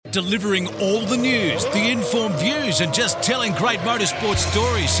Delivering all the news, the informed views, and just telling great motorsport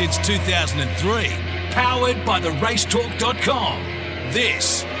stories since 2003. Powered by theracetalk.com.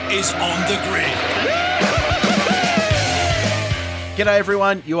 This is On the Grid. G'day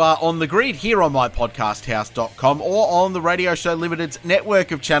everyone, you are on the grid here on mypodcasthouse.com or on the Radio Show Limited's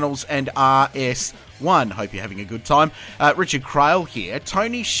network of channels and RS1. Hope you're having a good time. Richard Crail here.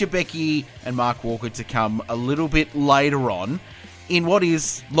 Tony Shebeki and Mark Walker to come a little bit later on in what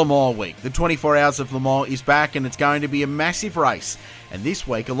is Le Mans week. The 24 Hours of Le Mans is back and it's going to be a massive race. And this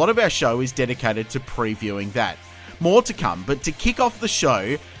week, a lot of our show is dedicated to previewing that. More to come, but to kick off the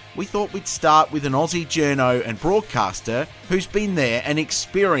show, we thought we'd start with an Aussie journo and broadcaster who's been there and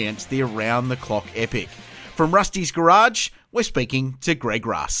experienced the around-the-clock epic. From Rusty's Garage, we're speaking to Greg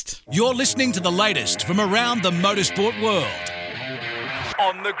Rust. You're listening to the latest from around the motorsport world.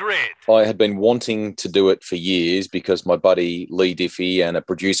 On the Grid. I had been wanting to do it for years because my buddy Lee Diffie and a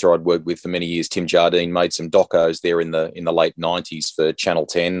producer I'd worked with for many years, Tim Jardine, made some docos there in the late 90s for Channel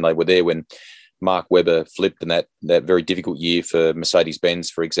 10. They were there when Mark Webber flipped in that very difficult year for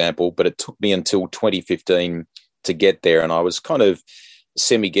Mercedes-Benz, for example. But it took me until 2015 to get there. And I was kind of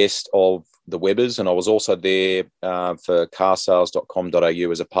semi-guest of the Webbers. And I was also there for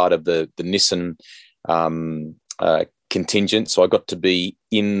carsales.com.au as a part of the Nissan contingent. So I got to be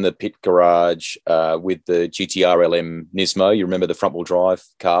in the pit garage with the GT3R LM Nismo. You remember the front-wheel drive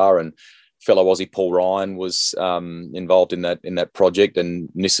car, and fellow Aussie Paul Ryan was involved in that project, and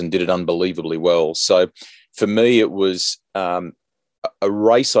Nissan did it unbelievably well. So for me, it was a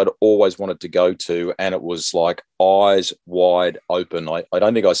race I'd always wanted to go to, and it was like eyes wide open. I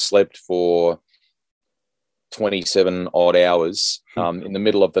don't think I slept for 27 odd hours in the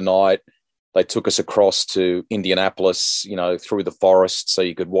middle of the night. They took us across to Indianapolis, through the forest, so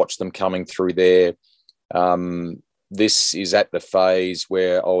you could watch them coming through there. This is at the phase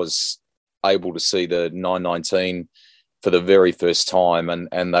where I was able to see the 919 for the very first time,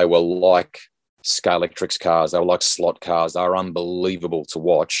 and they were like Scalextric cars. They were like slot cars. They were unbelievable to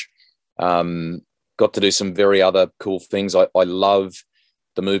watch. Got to do some very other cool things. I love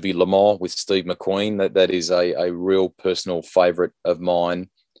the movie Le Mans with Steve McQueen. That is a real personal favourite of mine.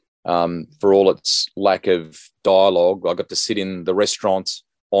 For all its lack of dialogue, I got to sit in the restaurant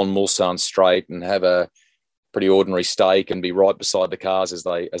on Mulsanne Straight and have a pretty ordinary steak and be right beside the cars as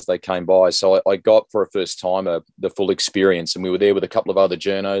they came by. So I got for a first time the full experience, and we were there with a couple of other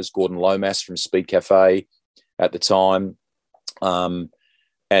journos, Gordon Lomas from Speed Cafe at the time, and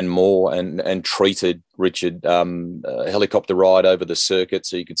more, and treated Richard a helicopter ride over the circuit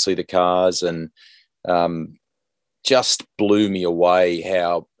so you could see the cars, and just blew me away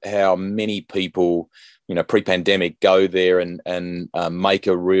how many people, pre-pandemic go there and make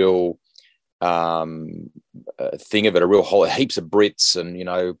a real thing of it, a real whole heaps of Brits and,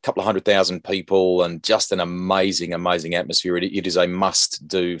 a couple of 100,000 people, and just an amazing, amazing atmosphere. It is a must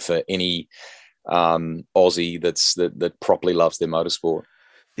do for any Aussie that properly loves their motorsport.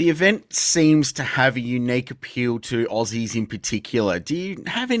 The event seems to have a unique appeal to Aussies in particular. Do you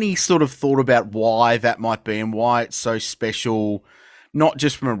have any sort of thought about why that might be and why it's so special, not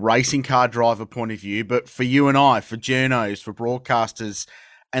just from a racing car driver point of view, but for you and I, for journos, for broadcasters,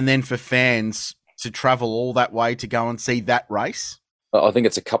 and then for fans to travel all that way to go and see that race? I think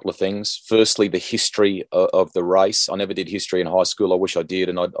it's a couple of things. Firstly, the history of the race. I never did history in high school. I wish I did.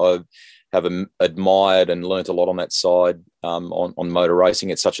 And I have admired and learnt a lot on that side on motor racing.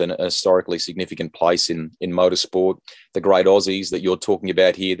 It's such an historically significant place in motorsport. The great Aussies that you're talking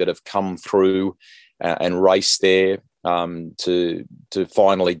about here that have come through and raced there to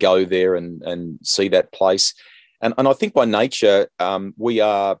finally go there and see that place. And I think by nature, we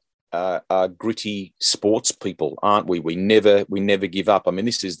are gritty sports people, aren't we? We never give up. I mean,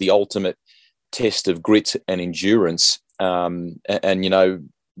 this is the ultimate test of grit and endurance.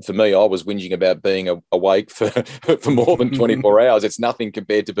 For me, I was whinging about being awake for more than 24 hours. It's nothing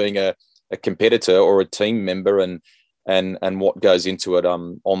compared to being a competitor or a team member and what goes into it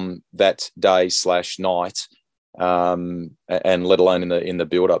on that day / night, and let alone in the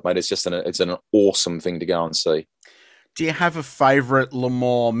build up, mate. It's an awesome thing to go and see. Do you have a favourite Le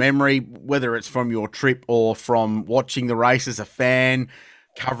Mans memory, whether it's from your trip or from watching the race as a fan,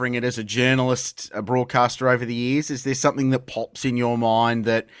 covering it as a journalist, a broadcaster over the years? Is there something that pops in your mind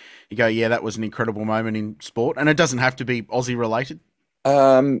that you go, yeah, that was an incredible moment in sport? And it doesn't have to be Aussie related.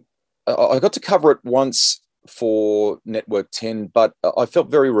 I got to cover it once for Network 10, but I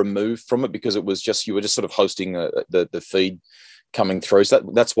felt very removed from it because it was just, you were just sort of hosting the feed coming through. So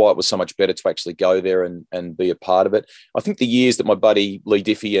that's why it was so much better to actually go there and be a part of it. I think the years that my buddy Lee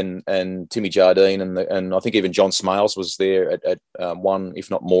Diffie and Timmy Jardine and I think even John Smales was there at one, if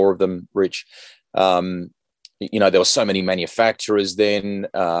not more of them, Rich. There were so many manufacturers then,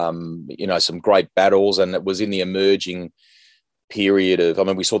 some great battles, and it was in the emerging period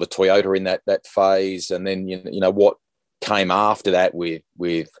of, we saw the Toyota in that phase, and then, what came after that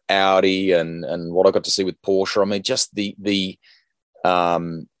with Audi and what I got to see with Porsche. Just the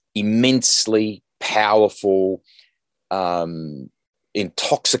immensely powerful,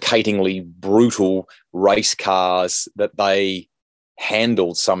 intoxicatingly brutal race cars that they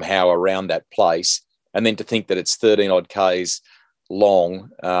handled somehow around that place. And then to think that it's 13 odd Ks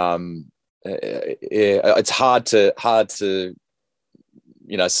long, it's hard to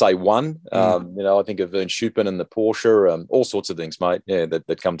say one. I think of Vern Schuppen and the Porsche, all sorts of things, mate. Yeah,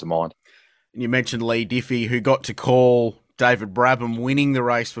 that come to mind. And you mentioned Lee Diffie, who got to call David Brabham winning the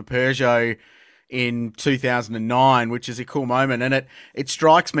race for Peugeot in 2009, which is a cool moment. And it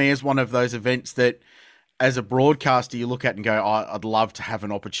strikes me as one of those events that, as a broadcaster, you look at and go, I'd love to have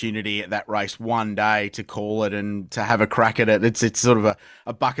an opportunity at that race one day to call it and to have a crack at it. It's sort of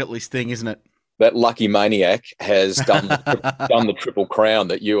a bucket list thing, isn't it? That lucky maniac has done the Triple Crown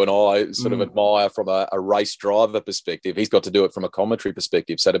that you and I sort of admire from a race driver perspective. He's got to do it from a commentary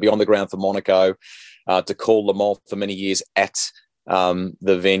perspective. So to be on the ground for Monaco, to call Le Mans for many years at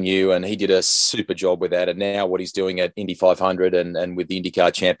the venue, and he did a super job with that. And now what he's doing at Indy 500 and with the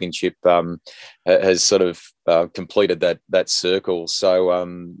IndyCar Championship has sort of completed that circle. So,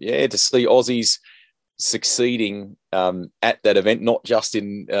 to see Aussies succeeding at that event, not just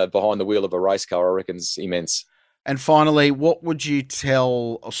in behind the wheel of a race car, I reckon is immense. And finally, what would you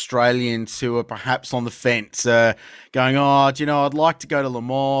tell Australians who are perhaps on the fence, going, I'd like to go to Le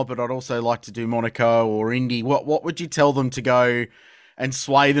Mans, but I'd also like to do Monaco or Indy? What would you tell them to go and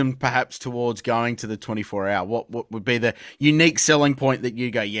sway them perhaps towards going to the 24-hour? What would be the unique selling point that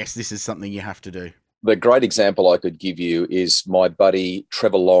you go, yes, this is something you have to do? The great example I could give you is my buddy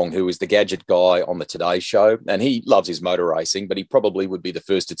Trevor Long, who is the gadget guy on the Today Show, and he loves his motor racing, but he probably would be the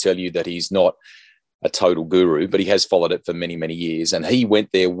first to tell you that he's not a total guru, but he has followed it for many, many years. And he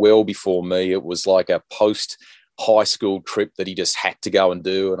went there well before me. It was like a post-high school trip that he just had to go and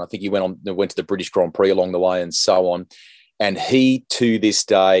do. And I think he went to the British Grand Prix along the way and so on. And he, to this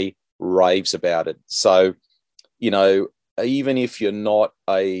day, raves about it. So, even if you're not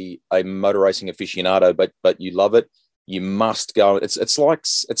a motor racing aficionado, but you love it, you must go. It's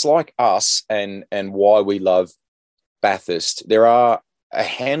like us and why we love Bathurst. There are a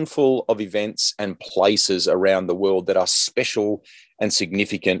handful of events and places around the world that are special and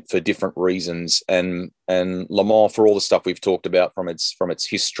significant for different reasons. And Le Mans, for all the stuff we've talked about from its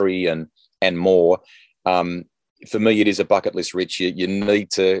history and more, for me, it is a bucket list, Rich. You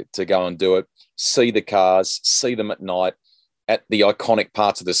need to go and do it. See the cars, see them at night at the iconic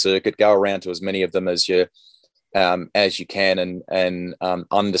parts of the circuit. Go around to as many of them as you can, and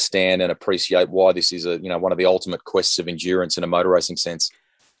understand and appreciate why this is one of the ultimate quests of endurance in a motor racing sense.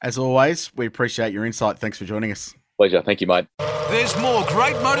 As always, we appreciate your insight. Thanks for joining us. Pleasure. Thank you, mate. There's more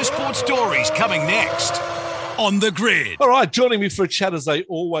great motorsport stories coming next on The Grid. All right, joining me for a chat as they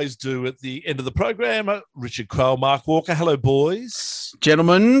always do at the end of the program, Richard Crowell, Mark Walker. Hello, boys.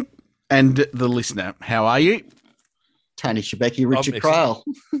 Gentlemen and the listener, how are you? Tony Shebeki, Richard Crowell.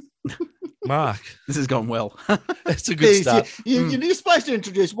 Mark. This has gone well. It's a good start. You're supposed to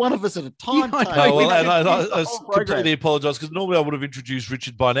introduce one of us at a time. I completely apologise, because normally I would have introduced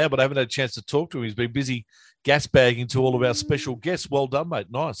Richard by now, but I haven't had a chance to talk to him. He's been busy gas bagging to all of our special guests. Well done, mate.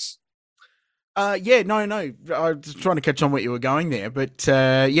 Nice. No. I was trying to catch on what you were going there, but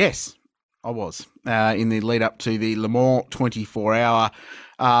yes, I was in the lead up to the Le Mans 24-hour.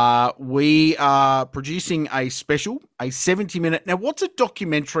 We are producing a special, a 70-minute. Now, what's a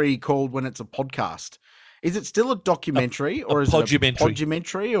documentary called when it's a podcast? Is it still a documentary or is it a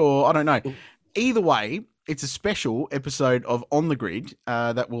podumentary, or I don't know. Either way, it's a special episode of On the Grid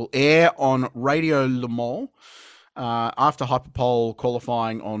that will air on Radio Le Mans after Hyperpole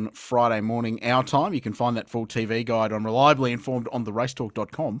qualifying on Friday morning our time. You can find that full TV guide on Reliably Informed on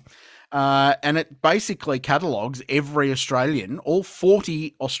theracetalk.com. And it basically catalogues every Australian, all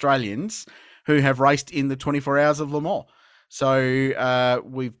 40 Australians who have raced in the 24 Hours of Le Mans. So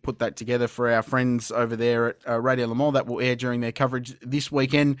we've put that together for our friends over there at Radio Le Mans. That will air during their coverage this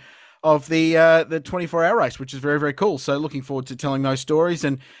weekend of the 24-hour race, which is very, very cool. So looking forward to telling those stories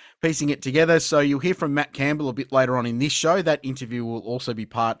and piecing it together. So you'll hear from Matt Campbell a bit later on in this show. That interview will also be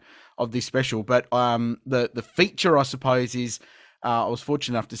part of this special. But the feature, I suppose, is I was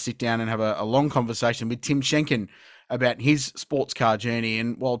fortunate enough to sit down and have a long conversation with Tim Schenken, about his sports car journey.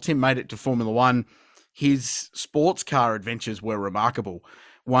 And while Tim made it to Formula One, his sports car adventures were remarkable.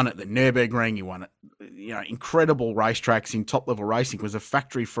 Won at the Nürburgring, he won at incredible racetracks in top-level racing, was a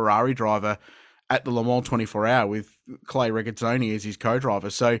factory Ferrari driver at the Le Mans 24-hour with Clay Regazzoni as his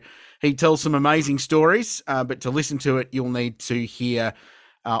co-driver. So he tells some amazing stories, but to listen to it, you'll need to hear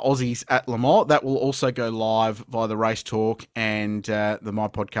Aussies at Le Mans. That will also go live via the Race Talk and the My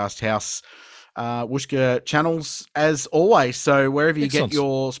Podcast House Whooshka channels as always. So wherever you get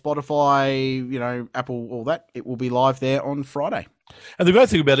your Spotify, Apple, all that, it will be live there on Friday. And the great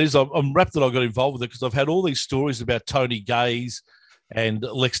thing about it is I'm rapt that I got involved with it because I've had all these stories about Tony Gaze and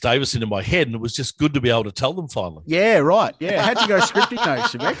Lex Davison in my head, and it was just good to be able to tell them finally. Yeah, right. Yeah, how'd you go scripting those,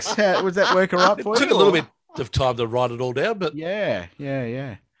 Shebex? Was that work all right for you? It took a little bit of time to write it all down, but... Yeah.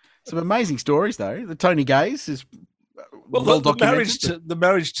 Some amazing stories, though. The Tony Gaze is well documented. The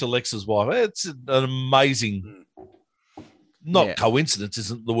marriage to Lex's wife, it's an amazing... Not coincidence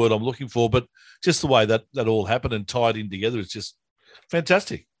isn't the word I'm looking for, but just the way that all happened and tied in together is just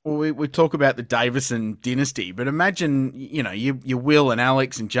fantastic. Well, we talk about the Davison dynasty, but imagine, you Will and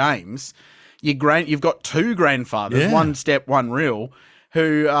Alex and James, you've got two grandfathers, one step, one real,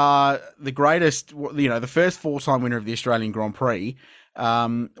 who are the greatest, the first four-time winner of the Australian Grand Prix,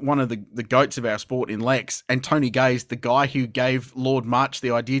 one of the goats of our sport in Lex, and Tony Gaze, the guy who gave Lord March the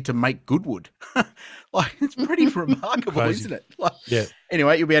idea to make Goodwood. It's pretty remarkable, isn't it?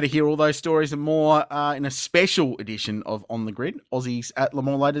 Anyway, you'll be able to hear all those stories and more in a special edition of On the Grid, Aussies at Le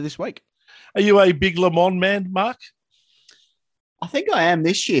Mans later this week. Are you a big Le Mans man, Mark? I think I am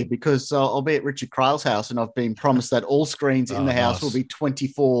this year because I'll be at Richard Crail's house and I've been promised that all screens in the house will be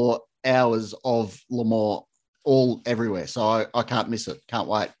 24 hours of Le Mans all everywhere. So I can't miss it. Can't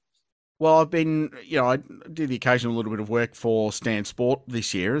wait. Well, I've been, I did the occasional little bit of work for Stan Sport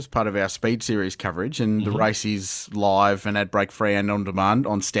this year as part of our Speed Series coverage, and the race is live and ad break free and on demand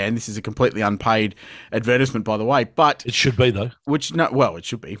on Stan. This is a completely unpaid advertisement, by the way, but it should be though. It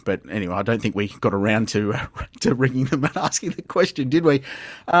should be, but anyway, I don't think we got around to ringing them and asking the question, did we?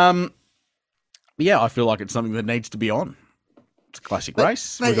 I feel like it's something that needs to be on. It's a classic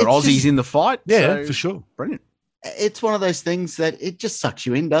race. We've got Aussies in the fight. Yeah, for sure. Brilliant. It's one of those things that it just sucks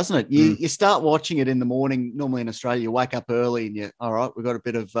you in, doesn't it? You start watching it in the morning. Normally in Australia, you wake up early and you're, all right, we've got a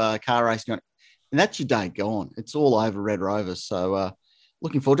bit of car racing going. And that's your day gone. It's all over Red Rovers. So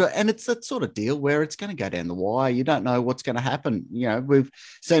looking forward to it. And it's that sort of deal where it's going to go down the wire. You don't know what's going to happen. We've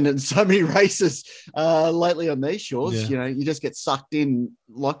seen it in so many races lately on these shores. Yeah. You just get sucked in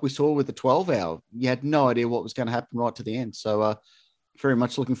like we saw with the 12-hour. You had no idea what was going to happen right to the end. So, very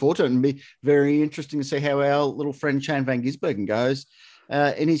much looking forward to it, and be very interesting to see how our little friend Shane van Gisbergen goes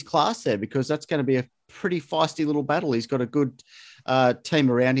in his class there, because that's going to be a pretty feisty little battle. He's got a good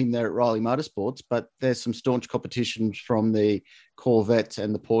team around him there at Riley Motorsports, but there's some staunch competitions from the Corvettes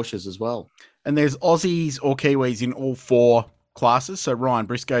and the Porsches as well. And there's Aussies or Kiwis in all four classes. So Ryan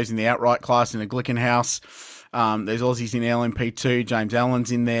Briscoe's in the outright class in the Glickenhaus. There's Aussies in LMP2. James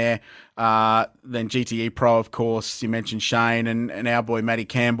Allen's in there. Then GTE Pro, of course. You mentioned Shane and our boy Matty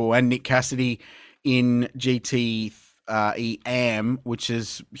Campbell and Nick Cassidy in GTE AM, which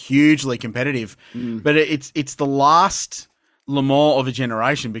is hugely competitive. But it's the last Le Mans of a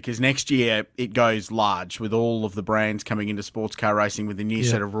generation, because next year it goes large with all of the brands coming into sports car racing with the new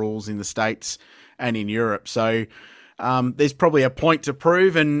set of rules in the States and in Europe. So there's probably a point to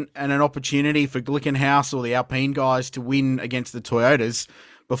prove and an opportunity for Glickenhaus or the Alpine guys to win against the Toyotas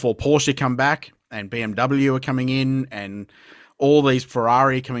before Porsche come back, and BMW are coming in, and all these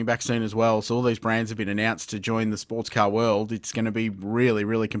Ferrari coming back soon as well. So all these brands have been announced to join the sports car world. It's going to be really,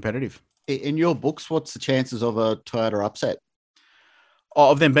 really competitive. In your books, what's the chances of a Toyota upset?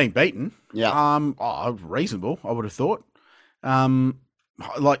 Of them being beaten? Yeah. Reasonable, I would have thought.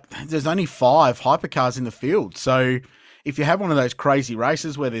 There's only 5 hypercars in the field. So if you have one of those crazy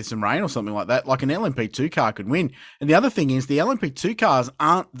races where there's some rain or something like that, like an LMP2 car could win. And the other thing is the LMP2 cars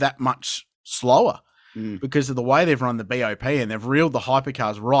aren't that much slower because of the way they've run the BOP, and they've reeled the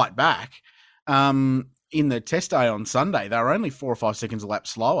hypercars right back. In the test day on Sunday, they were only 4 or 5 seconds a lap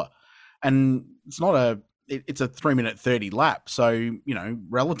slower. And it's not it's a 3-minute 30 lap. So,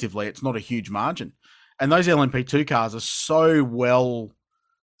 relatively, it's not a huge margin. And those LMP2 cars are so well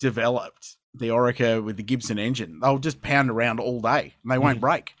developed. The Orica with the Gibson engine, they'll just pound around all day and they won't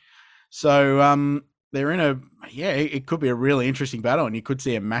break. So they're in it could be a really interesting battle, and you could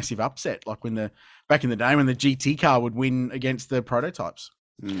see a massive upset, like back in the day when the GT car would win against the prototypes.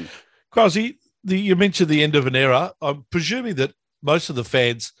 Krause, you mentioned the end of an era. I'm presuming that most of the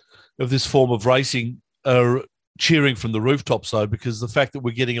fans of this form of racing are cheering from the rooftops, though, because the fact that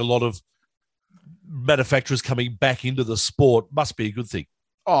we're getting a lot of manufacturers coming back into the sport must be a good thing.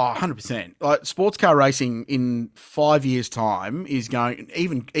 Oh, 100%. Like, sports car racing in 5 years' time is going,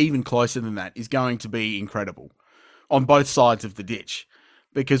 even closer than that, is going to be incredible on both sides of the ditch.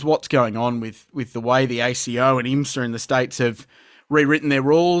 Because what's going on with the way the ACO and IMSA in the States have rewritten their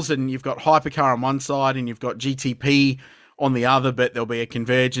rules, and you've got hypercar on one side and you've got GTP on the other, but there'll be a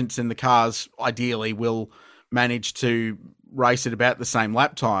convergence and the cars ideally will manage to race at about the same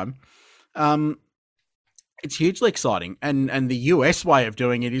lap time. It's hugely exciting. And the US way of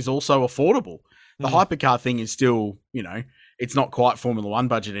doing it is also affordable. The hypercar thing is still, it's not quite Formula One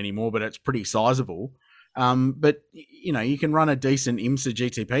budget anymore, but it's pretty sizable. But, you can run a decent IMSA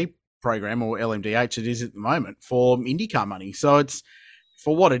GTP program, or LMDH it is at the moment, for IndyCar money. So it's,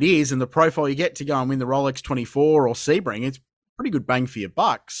 for what it is and the profile you get to go and win the Rolex 24 or Sebring, it's pretty good bang for your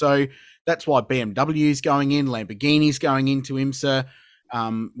buck. So that's why BMW's going in, Lamborghini's going into IMSA.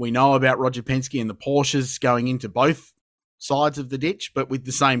 We know about Roger Penske and the Porsches going into both sides of the ditch, but with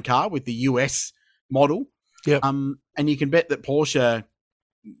the same car, with the US model. Yep. And you can bet that Porsche,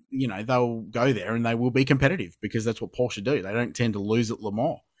 they'll go there and they will be competitive because that's what Porsche do. They don't tend to lose at Le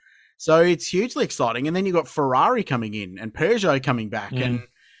Mans. So it's hugely exciting. And then you've got Ferrari coming in and Peugeot coming back. And,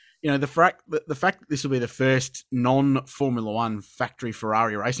 the fact that this will be the first non-Formula One factory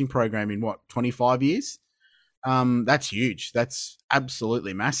Ferrari racing program in 25 years? That's huge. That's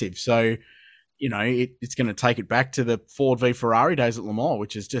absolutely massive. So, it's going to take it back to the Ford v Ferrari days at Le Mans,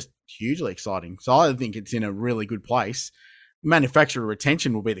 which is just hugely exciting. So I think it's in a really good place. Manufacturer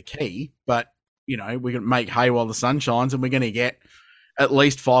retention will be the key, but, we're going to make hay while the sun shines, and we're going to get at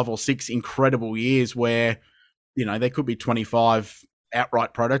least 5 or 6 incredible years where, there could be 25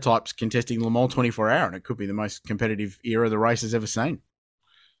 outright prototypes contesting Le Mans 24-hour, and it could be the most competitive era the race has ever seen.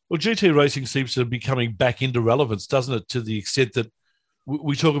 Well, GT racing seems to be coming back into relevance, doesn't it? To the extent that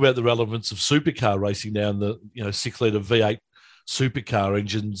we talk about the relevance of supercar racing now, and the 6-litre V8 supercar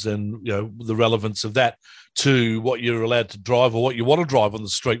engines, and the relevance of that to what you're allowed to drive or what you want to drive on the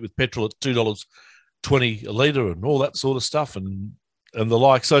street with petrol at $2.20 a litre and all that sort of stuff and the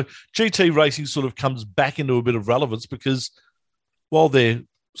like. So GT racing sort of comes back into a bit of relevance because while they're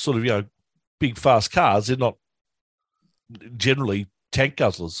sort of big fast cars, they're not generally tank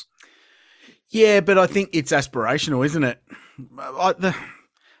guzzlers. Yeah, but I think it's aspirational, isn't it?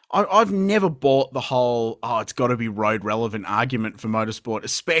 I've never bought the whole, it's got to be road relevant argument for motorsport,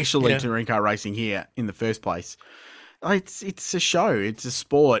 especially touring car racing here in the first place. It's a show. It's a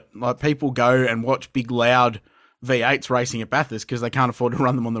sport. Like, people go and watch big, loud V8s racing at Bathurst because they can't afford to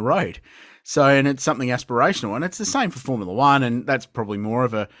run them on the road. So, and it's something aspirational, and it's the same for Formula One, and that's probably more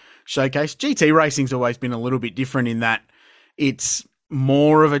of a showcase. GT racing's always been a little bit different in that it's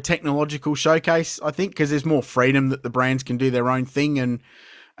more of a technological showcase, I think, because there's more freedom that the brands can do their own thing. And,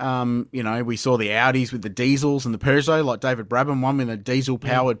 we saw the Audis with the diesels and the Peugeot, like David Brabham won with a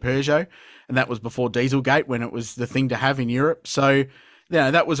diesel-powered Peugeot, and that was before Dieselgate, when it was the thing to have in Europe. So,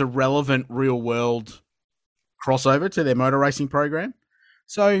 that was a relevant real-world crossover to their motor racing program.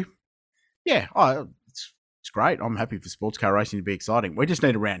 So, it's great. I'm happy for sports car racing to be exciting. We just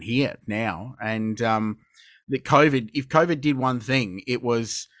need around here now. And if COVID did one thing,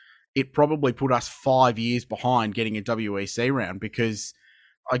 it probably put us 5 years behind getting a WEC round, because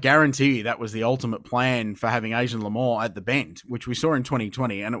I guarantee you that was the ultimate plan for having Asian Le Mans at the Bend, which we saw in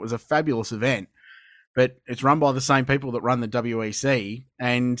 2020, and it was a fabulous event. But it's run by the same people that run the WEC,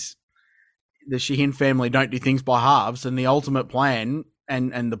 and the Sheehan family don't do things by halves, and the ultimate plan,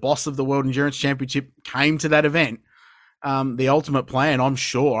 and the boss of the World Endurance Championship came to that event. The ultimate plan,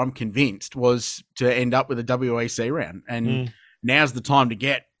 I'm convinced, was to end up with a WEC round. And now's the time to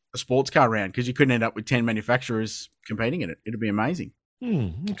get a sports car round, because you couldn't end up with 10 manufacturers competing in it. It'd be amazing.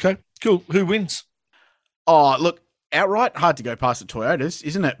 Okay, cool. Who wins? Oh, look, outright, hard to go past the Toyotas,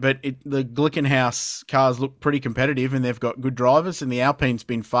 isn't it? But the Glickenhaus cars look pretty competitive, and they've got good drivers, and the Alpine's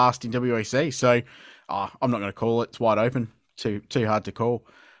been fast in WEC. So I'm not going to call it. It's wide open. Too hard to call.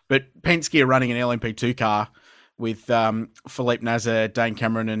 But Penske are running an LMP2 car with Philippe Nasser, Dane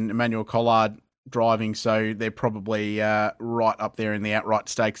Cameron, and Emmanuel Collard driving, so they're probably right up there in the outright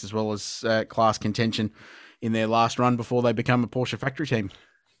stakes, as well as class contention in their last run before they become a Porsche factory team.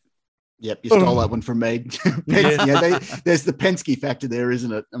 Yep, you stole that one from me. There's the Penske factor there,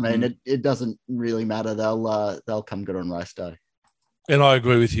 isn't it? I mean, it doesn't really matter. They'll come good on race day. And I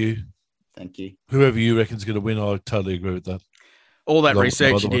agree with you. Thank you. Whoever you reckon's going to win, I totally agree with that. All that No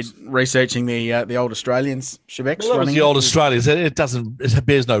research you other did, ones. researching the old Australians, Shebex Well, that was running the it. old Australians. It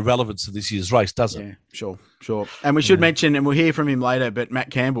bears no relevance to this year's race, does it? Yeah, sure. And we should mention, and we'll hear from him later, but Matt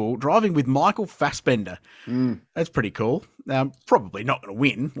Campbell driving with Michael Fassbender. That's pretty cool. Probably not going to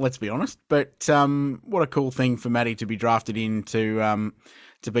win, let's be honest. But what a cool thing for Matty to be drafted in to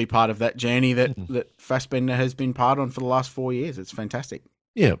be part of that journey that Fassbender has been part on for the last 4 years. It's fantastic.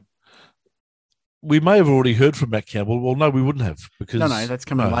 Yeah. We may have already heard from Matt Campbell. Well, no, we wouldn't have because No, that's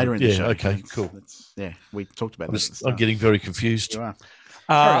coming later in the show. Okay, cool. We talked about this. I'm getting very confused. You are.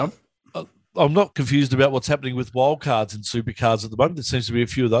 Carry on. I'm not confused about what's happening with wildcards and supercars at the moment. There seems to be a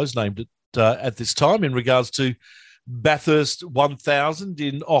few of those named at this time in regards to Bathurst 1000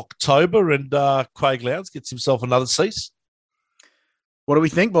 in October, and Craig Lowndes gets himself another seat. What do we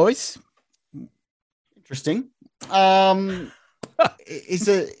think, boys? Interesting.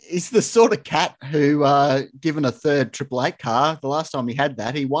 Is the sort of cat who, given a third Triple Eight car, the last time he had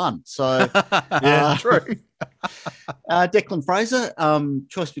that, he won. So, Yeah, true. Declan Fraser,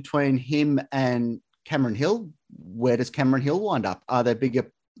 choice between him and Cameron Hill. Where does Cameron Hill wind up? Are there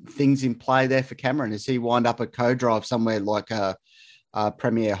bigger things in play there for Cameron? Does he wind up a co-drive somewhere like a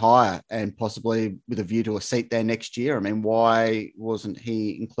Premier Hire and possibly with a view to a seat there next year? I mean, why wasn't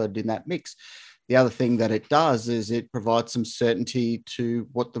he included in that mix? The other thing that it does is it provides some certainty to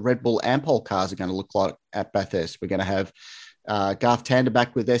what the Red Bull Ampol cars are going to look like at Bathurst. We're going to have Garth Tander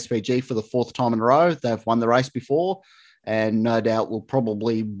back with SVG for the fourth time in a row. They've won the race before and no doubt will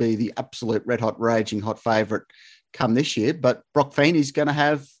probably be the absolute red-hot, raging hot favourite come this year. But Brock Feeney's going to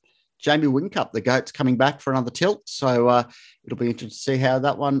have Jamie Whincup, the GOAT's coming back for another tilt. So it'll be interesting to see how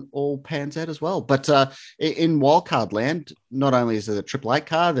that one all pans out as well. But in wildcard land, not only is there the Triple Eight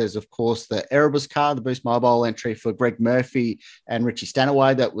car, there's, of course, the Erebus car, the Boost Mobile entry for Greg Murphy and Richie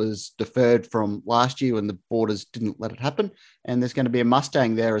Stanaway that was deferred from last year when the borders didn't let it happen. And there's going to be a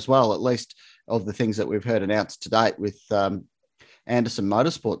Mustang there as well, at least of the things that we've heard announced to date with Anderson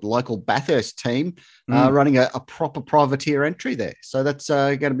Motorsport, the local Bathurst team, running a proper privateer entry there. So that's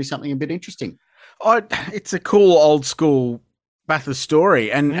going to be something a bit interesting. It's a cool old school Bathurst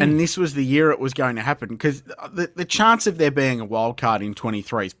story, and this was the year it was going to happen because the chance of there being a wild card in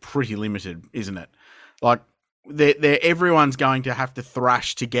 23 is pretty limited, isn't it? Like, everyone's going to have to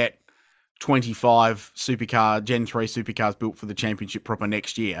thrash to get 25 supercar, Gen 3 supercars built for the championship proper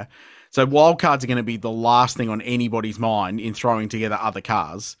next year. So wildcards are going to be the last thing on anybody's mind in throwing together other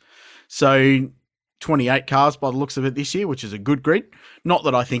cars. So 28 cars by the looks of it this year, which is a good grid. Not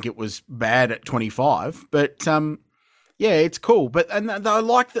that I think it was bad at 25, but yeah, it's cool. And I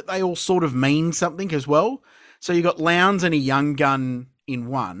like that they all sort of mean something as well. So you've got Lowndes and a young gun in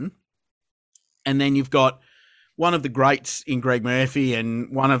one, and then you've got one of the greats in Greg Murphy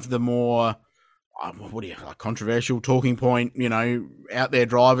and one of the more controversial talking point, out there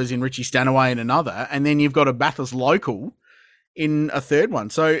drivers in Richie Stanaway in another, and then you've got a Bathurst local in a third one.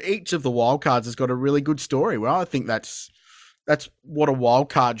 So each of the wildcards has got a really good story. Well, I think that's what a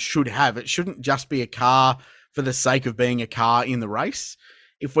wildcard should have. It shouldn't just be a car for the sake of being a car in the race.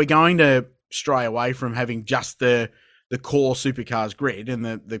 If we're going to stray away from having just the core supercars grid and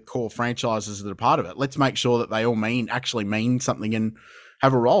the core franchises that are part of it, let's make sure that they all actually mean something and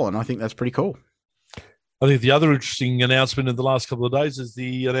have a role. And I think that's pretty cool. I think the other interesting announcement in the last couple of days is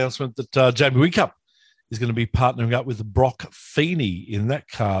the announcement that Jamie Whincup is going to be partnering up with Brock Feeney in that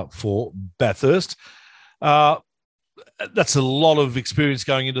car for Bathurst. That's a lot of experience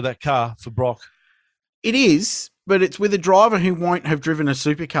going into that car for Brock. It is, but it's with a driver who won't have driven a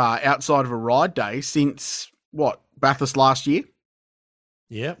supercar outside of a ride day since, Bathurst last year?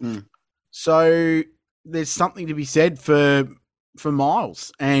 Yeah. So there's something to be said for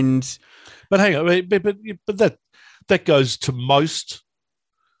miles. But hang on, but that goes to most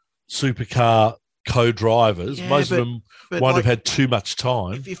supercar co-drivers. Yeah, most of them won't have had too much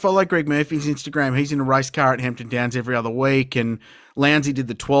time. If you follow Greg Murphy's Instagram, he's in a race car at Hampton Downs every other week, and Lowndes did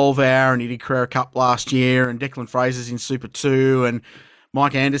the 12-hour, and he did Carrera Cup last year, and Declan Fraser's in Super 2, and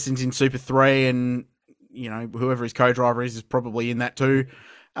Mike Anderson's in Super 3, and whoever his co-driver is probably in that too.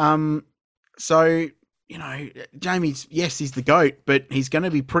 So Jamie's, yes, he's the GOAT, but he's going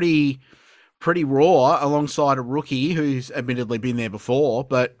to be pretty raw alongside a rookie who's admittedly been there before.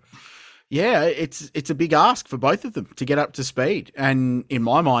 But yeah, it's a big ask for both of them to get up to speed. And in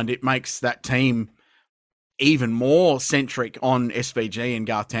my mind, it makes that team even more centric on SVG and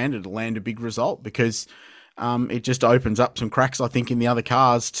Garth Tander to land a big result, because it just opens up some cracks, I think, in the other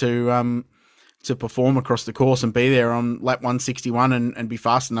cars to perform across the course and be there on lap 161 and be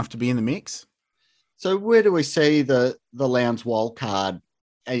fast enough to be in the mix. So where do we see the Lowndes wild card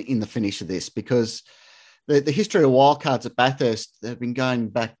in the finish of this? Because the history of wildcards at Bathurst, they've been going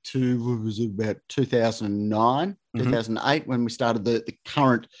back to, what was it, about 2009, 2008, when we started the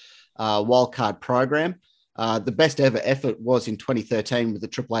current wildcard program. The best ever effort was in 2013 with the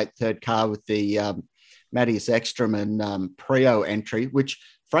 888 third car with the Matthias Ekstrom and Prio entry, which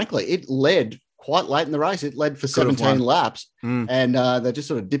frankly, it led quite late in the race. It led for 17 laps and they just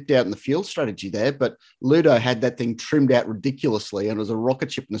sort of dipped out in the fuel strategy there. But Ludo had that thing trimmed out ridiculously and it was a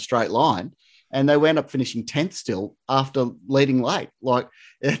rocket ship in a straight line. And they wound up finishing 10th still after leading late. Like,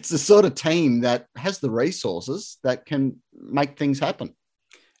 it's the sort of team that has the resources that can make things happen.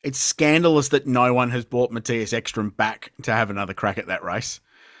 It's scandalous that no one has brought Matthias Ekstrom back to have another crack at that race.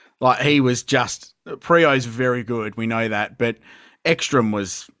 Like, he was just... Prio's very good, we know that, but Ekstrom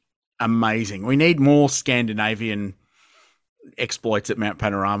was amazing. We need more Scandinavian exploits at Mount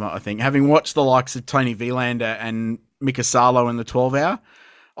Panorama, I think. Having watched the likes of Tony Vilander and Mika Salo in the 12-hour,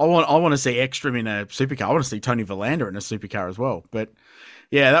 I want to see Ekstrom in a supercar. I want to see Tony Vilander in a supercar as well. But,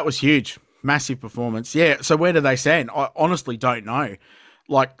 yeah, that was huge. Massive performance. Yeah, so where do they stand? I honestly don't know.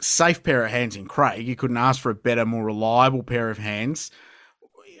 Like, safe pair of hands in Craig. You couldn't ask for a better, more reliable pair of hands.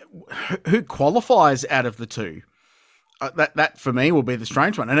 Who qualifies out of the two? That for me will be the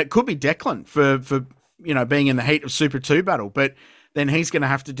strange one. And it could be Declan for being in the heat of Super 2 battle. But then he's going to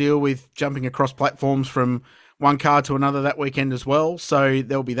have to deal with jumping across platforms from one car to another that weekend as well. So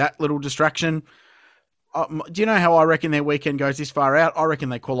there'll be that little distraction. Do you know how I reckon their weekend goes this far out? I reckon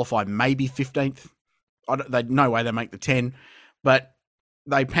they qualify maybe 15th. No way they make the 10. But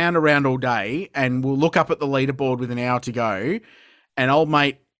they pound around all day and we'll look up at the leaderboard with an hour to go and old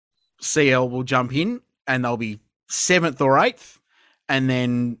mate CL will jump in and they'll be 7th or 8th. And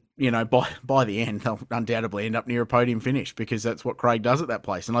then, by the end, they'll undoubtedly end up near a podium finish because that's what Craig does at that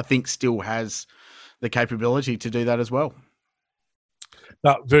place. And I think still has the capability to do that as well.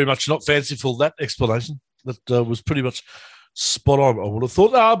 No, very much not fanciful, that explanation. That was pretty much spot on, I would have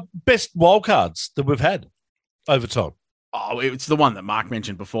thought. Best wildcards that we've had over time. Oh, it's the one that Mark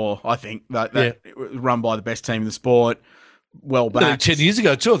mentioned before, I think. That it was run by the best team in the sport. Well back. 10 years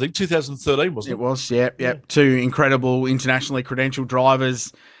ago, too, I think, 2013, wasn't it? It was, yeah. Two incredible internationally credentialed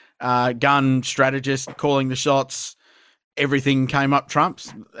drivers, gun strategists calling the shots. Everything came up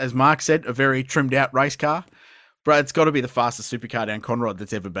trumps. As Mark said, a very trimmed out race car. But it's got to be the fastest supercar down Conrod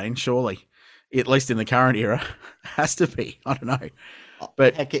that's ever been, surely. At least in the current era. Has to be. I don't know.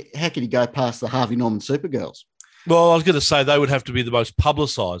 But how could he go past the Harvey Norman Supergirls? Well, I was going to say they would have to be the most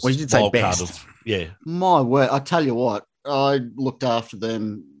publicised. Well, you did say best. My word. I tell you what, I looked after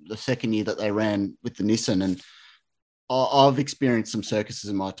them the second year that they ran with the Nissan, and I've experienced some circuses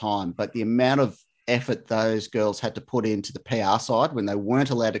in my time, but the amount of effort those girls had to put into the PR side when they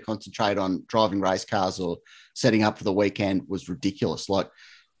weren't allowed to concentrate on driving race cars or setting up for the weekend was ridiculous. Like,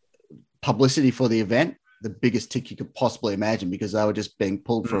 publicity for the event, the biggest tick you could possibly imagine, because they were just being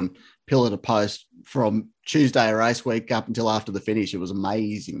pulled from pillar to post from Tuesday race week up until after the finish. It was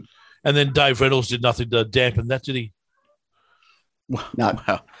amazing. And then Dave Reynolds did nothing to dampen that, did he? No.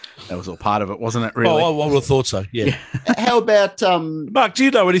 Well, that was all part of it, wasn't it, really? Oh, I would have thought so, yeah. How about... Mark, do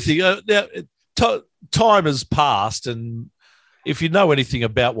you know anything? Now, time has passed, and if you know anything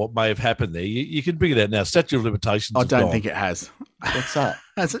about what may have happened there, you can bring it out now. Statute of limitations. I don't think it has. What's that?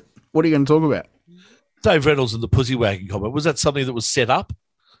 Has it? What are you going to talk about? Dave Reynolds and the pussy wagon comment. Was that something that was set up?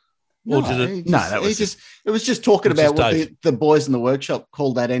 Or did it? It was just talking about what the boys in the workshop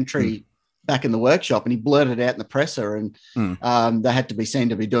called that entry back in the workshop, and he blurted it out in the presser, and they had to be seen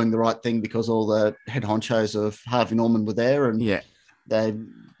to be doing the right thing because all the head honchos of Harvey Norman were there, and they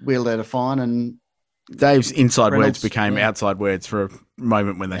wheeled out a fine, and Dave's inside words became outside words for a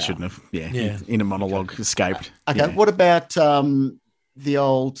moment when they shouldn't have. In a monologue escaped. Okay, what about the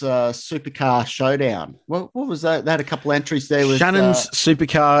old Supercar Showdown? What was that? They had a couple entries there with Shannon's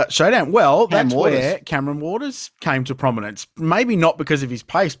Supercar Showdown. Well, that's where Cameron Waters came to prominence. Maybe not because of his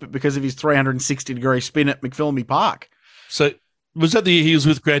pace, but because of his 360-degree spin at McPhillamy Park. So was that the year he was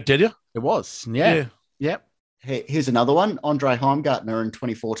with Grant Denyer? It was, yeah. Yep. Here's another one. Andre Heimgartner in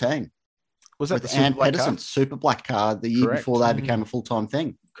 2014. Was that with the Ann Super Pedersen, Super Black Car, the year before they became a full-time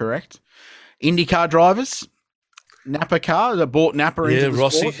thing. Correct. IndyCar drivers. Napa car that bought Napa into the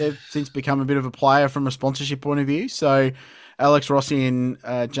Rossi. sport. They've since become a bit of a player from a sponsorship point of view. So Alex Rossi and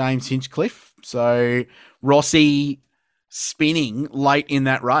James Hinchcliffe. So Rossi spinning late in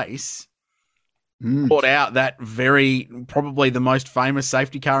that race brought out that probably the most famous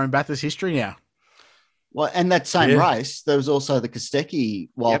safety car in Bathurst history now. Well, and that same race, there was also the Kostecki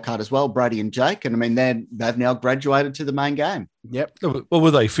wildcard as well, Brady and Jake. And I mean, they've now graduated to the main game. Yep. What were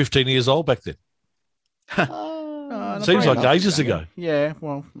they, 15 years old back then? Seems like ages ago. Yeah,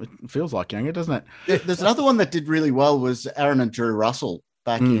 well, it feels like younger, doesn't it? There's another one that did really well was Aaron and Drew Russell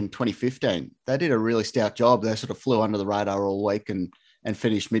back in 2015. They did a really stout job. They sort of flew under the radar all week and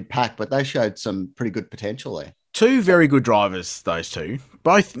finished mid-pack, but they showed some pretty good potential there. Two very good drivers, those two,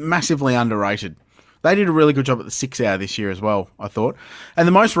 both massively underrated. They did a really good job at the 6 hour this year as well, I thought. And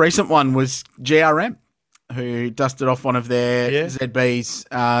the most recent one was GRM, who dusted off one of their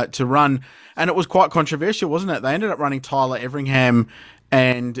ZBs to run. And it was quite controversial, wasn't it? They ended up running Tyler Everingham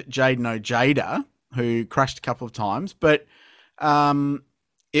and Jaden Ojeda, who crashed a couple of times. But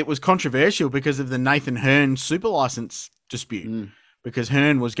it was controversial because of the Nathan Hearn super license dispute. Because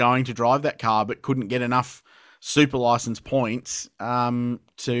Hearn was going to drive that car but couldn't get enough super license points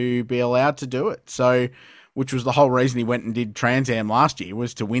to be allowed to do it. So, which was the whole reason he went and did Trans Am last year,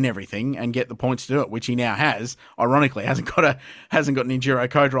 was to win everything and get the points to do it, which he now has. Ironically, hasn't got an Enduro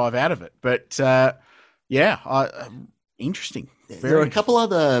co-drive out of it. But interesting. There were a couple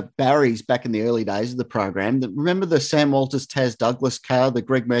other Barrys back in the early days of the program. Remember the Sam Walters Taz Douglas car, the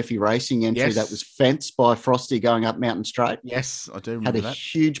Greg Murphy Racing entry that was fenced by Frosty going up Mountain Straight? Yes, I do remember that. Had a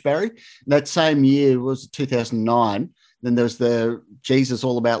huge Barry. That same year was 2009. Then there was the Jesus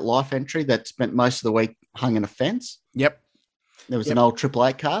All About Life entry that spent most of the week hung in a fence. Yep. There was an old Triple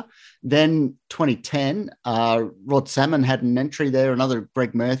Eight car. Then 2010, Rod Salmon had an entry there, another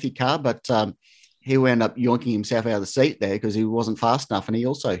Greg Murphy car, but he wound up yoinking himself out of the seat there because he wasn't fast enough, and he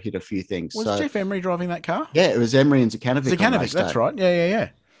also hit a few things. Was Jeff Emery driving that car? Yeah, it was Emery and Zakanovic. Zakanovic, that's right.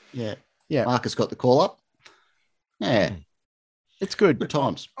 Yeah. Marcus got the call up. Yeah. It's good. Good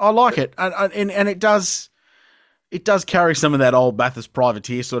times. I like it. And it does carry some of that old Bathurst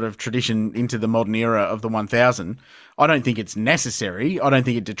privateer sort of tradition into the modern era of the 1000. I don't think it's necessary. I don't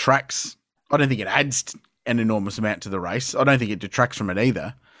think it detracts. I don't think it adds an enormous amount to the race. I don't think it detracts from it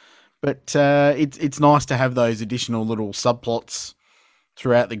either. But it's nice to have those additional little subplots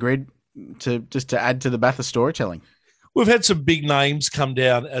throughout the grid to add to the Bathurst storytelling. We've had some big names come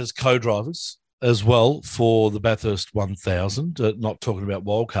down as co-drivers as well for the Bathurst 1000. Not talking about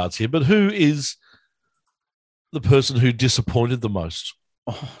wildcards here, but who is the person who disappointed the most?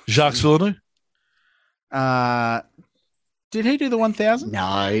 Jacques Villeneuve? Did he do the 1000?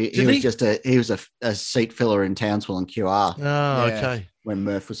 No, he was a seat filler in Townsville and QR. Oh, okay. When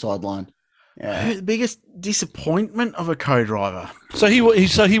Murph was sidelined. Yeah. The biggest disappointment of a co-driver. So he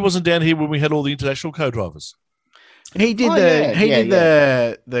wasn't down here when we had all the international co-drivers. He did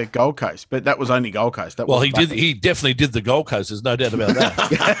the Gold Coast, but that was only Gold Coast. He definitely did the Gold Coast. There's no doubt about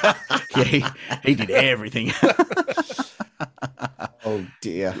that. he did everything. Oh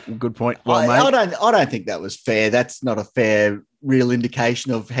dear. Good point. I don't think that was fair. That's not a fair real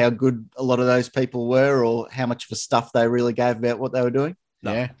indication of how good a lot of those people were or how much of a stuff they really gave about what they were doing.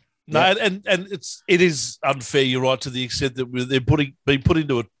 No. Yeah. No, and it is unfair, you're right, to the extent that they're being put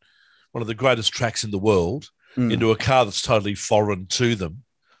into one of the greatest tracks in the world, into a car that's totally foreign to them.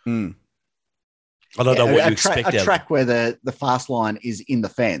 I don't know what you expect. A track where the fast line is in the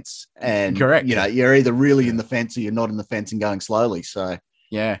fence, and correct. You're either really in the fence or you're not in the fence and going slowly. So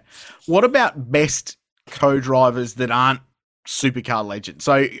yeah. What about best co-drivers that aren't supercar legends?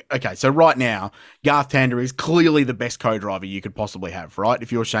 So right now, Garth Tander is clearly the best co-driver you could possibly have, right?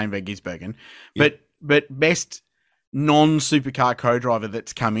 If you're Shane Van Gisbergen, but best non-supercar co-driver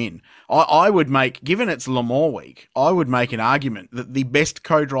that's come in. I would make, given it's Le Mans week, I would make an argument that the best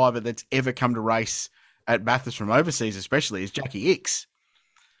co-driver that's ever come to race at Bathurst from overseas especially is Jackie Ickx,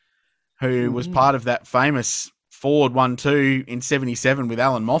 who was part of that famous Ford 1-2 in 77 with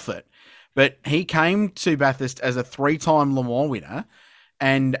Alan Moffat. But he came to Bathurst as a 3-time Le Mans winner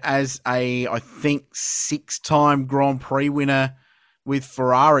and as I think 6-time Grand Prix winner with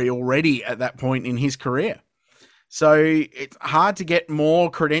Ferrari already at that point in his career. So it's hard to get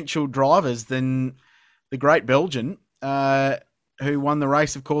more credentialed drivers than the great Belgian, who won the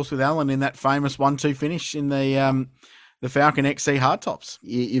race, of course, with Alan in that famous 1-2 finish in the Falcon XC hardtops.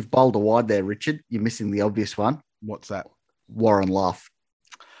 You've bowled a wide there, Richard. You're missing the obvious one. What's that? Warren Luff.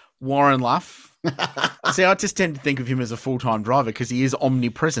 Warren Luff. See, I just tend to think of him as a full-time driver because he is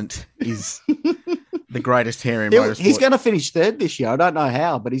omnipresent. He's the greatest hair in motorsport. He's going to finish third this year. I don't know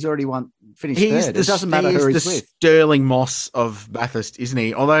how, but he's already finished third. It doesn't matter who he's with. Sterling Moss of Bathurst, isn't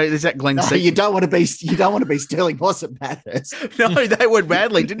he? Although there's that Glenn. No, you don't want to be Sterling Moss at Bathurst. No, they went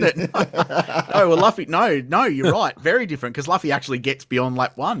badly, didn't it? No, well, Luffy. No, you're right. Very different because Luffy actually gets beyond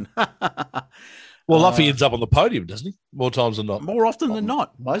lap 1. Well, Luffy ends up on the podium, doesn't he? More times than not. More often than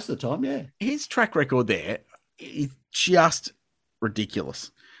not. Most of the time, yeah. His track record there is just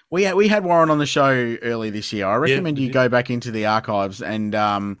ridiculous. We had Warren on the show early this year. I recommend you go back into the archives and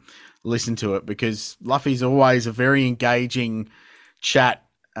listen to it, because Luffy's always a very engaging chat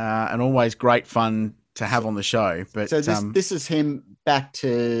and always great fun to have on the show. But so this is him back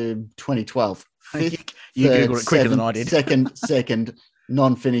to 2012. Fifth, you third, Googled it quicker than I did. Second,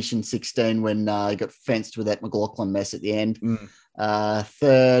 non-finish in 16 when he got fenced with that McLaughlin mess at the end.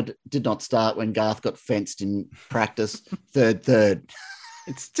 Third, did not start when Garth got fenced in practice. Third.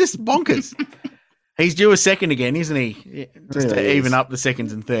 It's just bonkers. He's due a second again, isn't he? Just really to even up the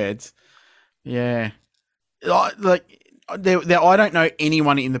seconds and thirds. Yeah. Like, I don't know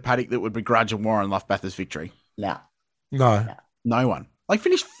anyone in the paddock that would begrudge a Warren Luff Bathurst victory. No. No one. Like,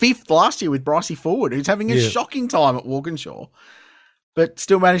 finished 5th last year with Brycey Forward, who's having a shocking time at Walkinshaw, but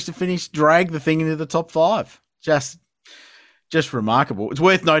still managed to drag the thing into the top 5. Just remarkable. It's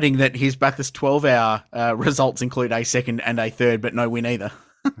worth noting that his Bathurst 12-hour results include a second and a third, but no win either.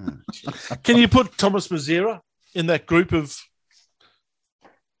 Can you put Thomas Mazzera in that group of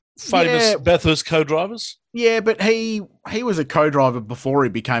famous Bathurst co-drivers? Yeah, but he was a co-driver before he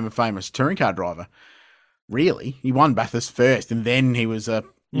became a famous touring car driver. Really, he won Bathurst first, and then he was the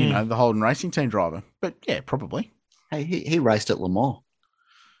Holden Racing Team driver. But yeah, probably. Hey, he raced at Le Mans.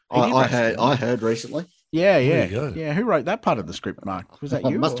 I heard recently. Yeah. Who wrote that part of the script, Mark? Was that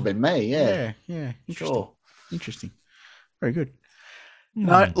you? It must have been me. Yeah. Interesting. Sure. Interesting. Very good.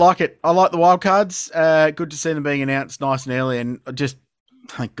 No, like it. I like the wildcards. Good to see them being announced nice and early, and just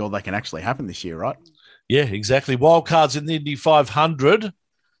thank God they can actually happen this year, right? Yeah, exactly. Wildcards in the Indy 500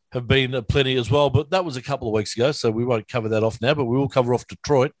 have been plenty as well, but that was a couple of weeks ago, so we won't cover that off now, but we will cover off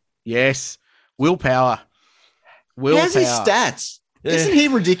Detroit. Yes. Willpower. How's his stats? Yeah. Isn't he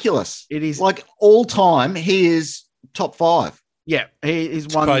ridiculous? It is. Like, all time, he is top 5. Yeah, he is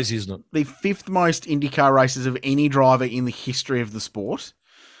crazy, isn't it? The 5th most IndyCar races of any driver in the history of the sport.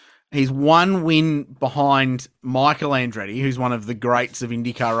 He's 1 win behind Michael Andretti, who's one of the greats of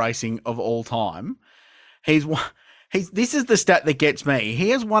IndyCar racing of all time. This is the stat that gets me.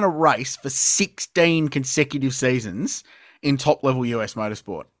 He has won a race for 16 consecutive seasons in top-level US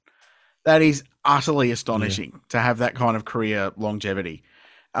motorsport. That is utterly astonishing to have that kind of career longevity.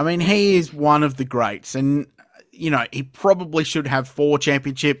 I mean, he is one of the greats, and, he probably should have 4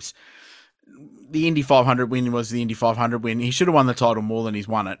 championships. The Indy 500 win was the Indy 500 win. He should have won the title more than he's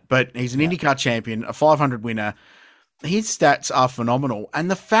won it, but he's an IndyCar champion, a 500 winner. His stats are phenomenal, and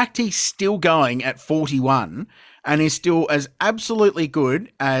the fact he's still going at 41 and is still as absolutely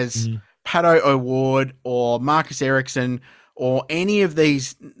good as Pato O'Ward or Marcus Ericsson or any of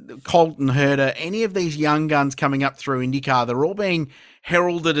these, Colton Herter, any of these young guns coming up through IndyCar, they're all being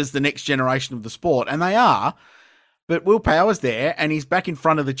heralded as the next generation of the sport, and they are. But Will Power's there, and he's back in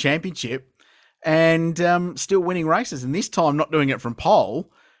front of the championship and still winning races, and this time not doing it from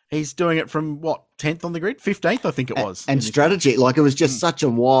pole. He's doing it from, 10th on the grid? 15th, I think it was. And strategy. Like, it was just such a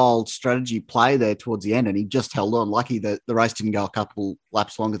wild strategy play there towards the end, and he just held on. Lucky that the race didn't go a couple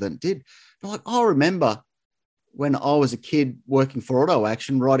laps longer than it did. But, like, I remember when I was a kid working for Auto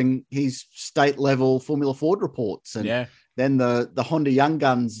Action, writing his state-level Formula Ford reports. And then the Honda Young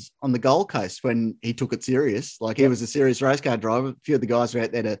Guns on the Gold Coast when he took it serious. Like, he was a serious race car driver. A few of the guys were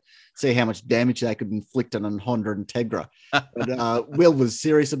out there to see how much damage they could inflict on a Honda Integra. But Will was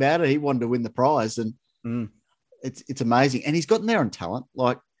serious about it. He wanted to win the prize, and it's amazing. And he's gotten there on talent.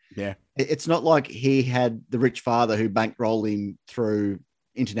 Like, it's not like he had the rich father who bankrolled him through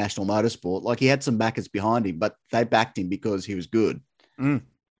international motorsport. Like, he had some backers behind him, but they backed him because he was good.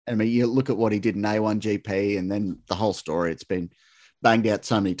 I mean, you look at what he did in A1 GP and then the whole story. It's been banged out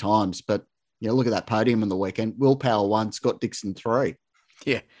so many times. But, look at that podium on the weekend. Will Power 1, Scott Dixon 3.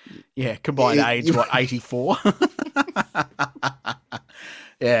 Yeah. Combined age, 84?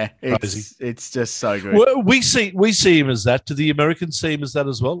 It's just so good. Well, we see him as that. Do the Americans see him as that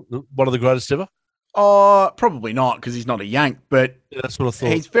as well? One of the greatest ever? Probably not, because he's not a Yank, but that's what I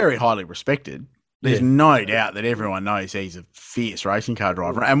thought. He's very highly respected. There's no doubt that everyone knows he's a fierce racing car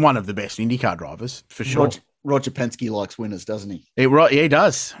driver and one of the best IndyCar drivers, for sure. Roger Penske likes winners, doesn't he? He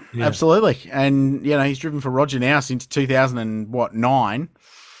does. Yeah. Absolutely. And, he's driven for Roger now since 2009,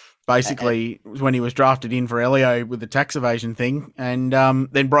 basically, when he was drafted in for Elio with the tax evasion thing, and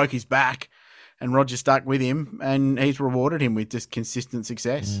then broke his back, and Roger stuck with him, and he's rewarded him with just consistent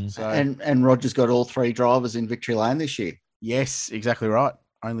success. So, and Roger's got all 3 drivers in Victory Lane this year. Yes, exactly right.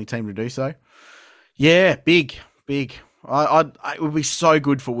 Only team to do so. Yeah, big. It would be so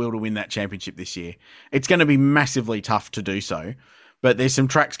good for Will to win that championship this year. It's going to be massively tough to do so, but there's some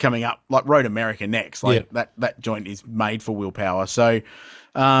tracks coming up, like Road America next. That joint is made for Will Power. So,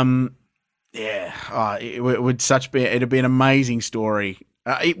 it'd be an amazing story.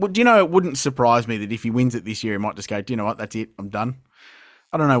 It wouldn't surprise me that if he wins it this year, he might just go, do you know what? That's it. I'm done.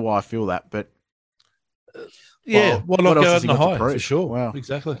 I don't know why I feel that, but Yeah, why not go out in the high? For sure. Wow.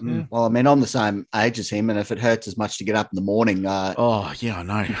 Exactly. Yeah. Well, I mean, I'm the same age as him, and if it hurts as much to get up in the morning, oh yeah, I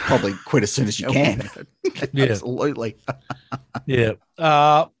know. probably quit as soon as you can. Yeah. Absolutely. Yeah.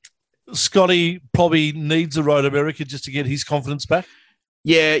 Scotty probably needs a Road America just to get his confidence back.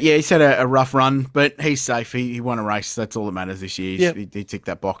 Yeah, he's had a rough run, but he's safe. He won a race. That's all that matters this year. Yep. He ticked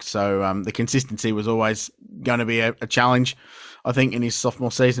that box. So the consistency was always going to be a challenge, I think, in his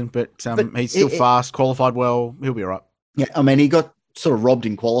sophomore season. But he's still fast, qualified well. He'll be all right. Yeah, I mean, he got sort of robbed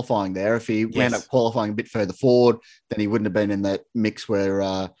in qualifying there. If he wound up qualifying a bit further forward, then he wouldn't have been in that mix where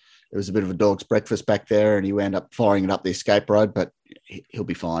it was a bit of a dog's breakfast back there, and he wound up firing it up the escape road, but he'll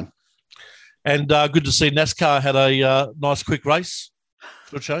be fine. And good to see NASCAR had a nice quick race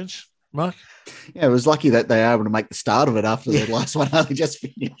for a change, Mark. Yeah, it was lucky that they were able to make the start of it after the last one only just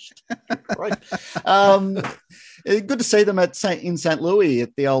finished. Great. Good to see them in St. Louis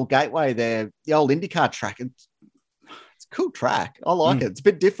at the old Gateway there, the old IndyCar track. It's a cool track. I like it. It's a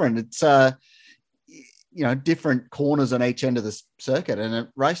bit different. It's different corners on each end of the circuit, and it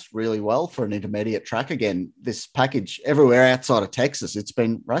raced really well for an intermediate track. Again, this package everywhere outside of Texas, it's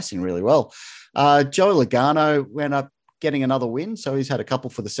been racing really well. Joey Logano went up getting another win, so he's had a couple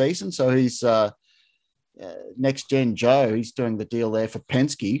for the season. So he's next gen Joe. He's doing the deal there for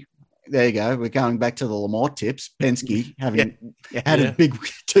Penske. There you go. We're going back to the Lamar tips. Penske having had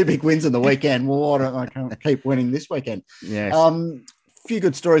two big wins in the weekend. Well, why don't I keep winning this weekend? Yes. Few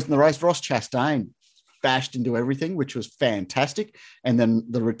good stories in the race. Ross Chastain bashed into everything, which was fantastic. And then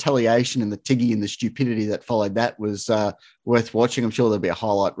the retaliation and the tiggy and the stupidity that followed that was worth watching. I'm sure there'll be a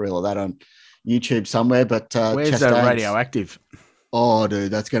highlight reel of that on YouTube somewhere. But where's that radioactive? Oh,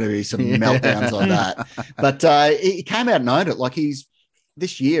 dude, that's going to be some meltdowns on that. But he came out and owned it. Like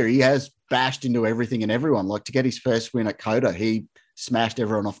this year, he has bashed into everything and everyone. Like to get his first win at COTA, he smashed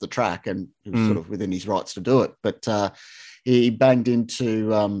everyone off the track, and he was sort of within his rights to do it. But he banged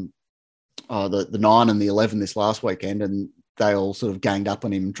into the 9 and the 11 this last weekend, and they all sort of ganged up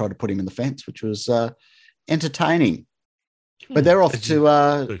on him and tried to put him in the fence, which was entertaining. But they're off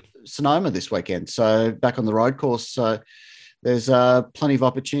to Sonoma this weekend, so back on the road course. So there's plenty of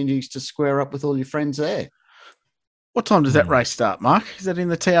opportunities to square up with all your friends there. What time does that race start, Mark? Is that in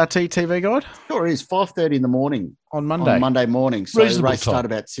the TRT TV guide? Sure is. 5:30 in the morning. On Monday? On Monday morning. So Reasonable the race time.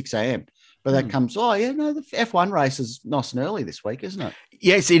 started about 6 a.m. But that comes, the F1 race is nice and early this week, isn't it?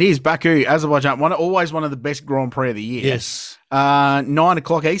 Yes, it is. Baku, Azerbaijan. Always one of the best Grand Prix of the year. Yes. 9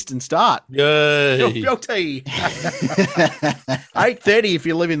 o'clock Eastern start. Yay. Guilty. 8:30 if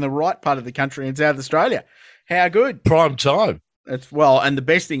you live in the right part of the country in South Australia. How good. Prime time. And the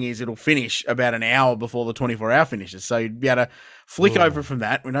best thing is it'll finish about an hour before the 24-hour finishes. So you'd be able to flick over from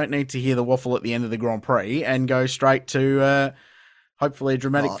that. We don't need to hear the waffle at the end of the Grand Prix and go straight to hopefully a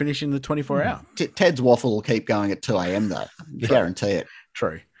dramatic finish in the 24-hour. Ted's waffle will keep going at 2 a.m. though. Guarantee it.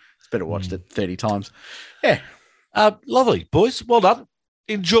 True. It's better watched it 30 times. Yeah. Lovely, boys. Well done.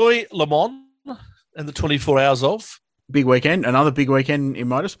 Enjoy Le Mans and the 24 hours of. Big weekend, another big weekend in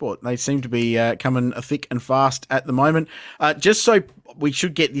motorsport. They seem to be coming thick and fast at the moment. Just so we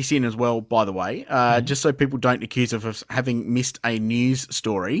should get this in as well, by the way, just so people don't accuse us of having missed a news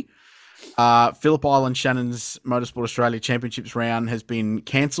story. Phillip Island Shannon's Motorsport Australia Championships round has been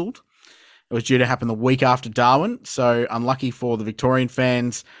cancelled. It was due to happen the week after Darwin, so unlucky for the Victorian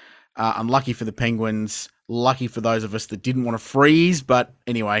fans, unlucky for the Penguins, lucky for those of us that didn't want to freeze. But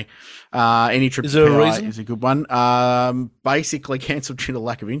anyway, any trip is to there a PI reason? is a good one. Basically cancelled due to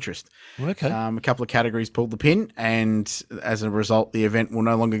lack of interest. Okay. A couple of categories pulled the pin, and as a result, the event will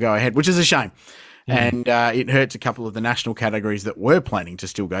no longer go ahead, which is a shame. And it hurts a couple of the national categories that were planning to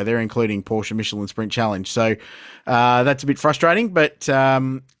still go there, including Porsche Michelin Sprint Challenge. So that's a bit frustrating, but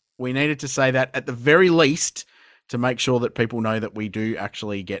we needed to say that at the very least to make sure that people know that we do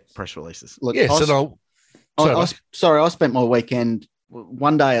actually get press releases. Look, Yes, I spent my weekend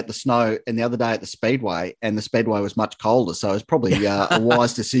one day at the snow and the other day at the Speedway, and the Speedway was much colder. So it was probably a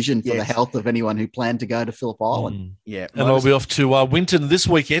wise decision for the health of anyone who planned to go to Phillip Island. Yeah. And I'll be off to Winton this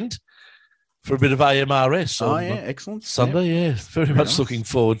weekend for a bit of AMRS. Oh, yeah, excellent. Sunday, very much looking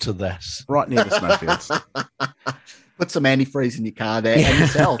forward to that. Right near the snowfields. Put some antifreeze in your car there and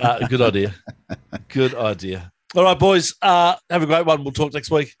yourself. Good idea. Good idea. All right, boys. Have a great one. We'll talk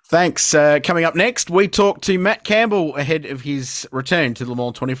next week. Thanks. Coming up next, we talk to Matt Campbell ahead of his return to the Le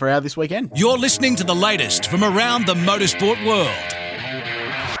Mans 24-hour this weekend. You're listening to the latest from around the motorsport world.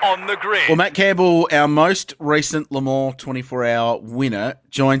 On the Grid. Well, Matt Campbell, our most recent Le Mans 24-hour winner,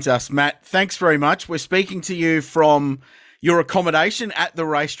 joins us. Matt, thanks very much. We're speaking to you from your accommodation at the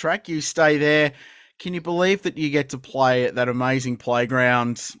racetrack. You stay there Can you believe that you get to play at that amazing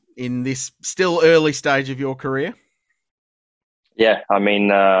playground in this still early stage of your career? Yeah, I mean,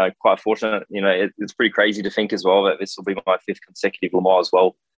 quite fortunate. It's pretty crazy to think as well that this will be my 5th consecutive Le Mans as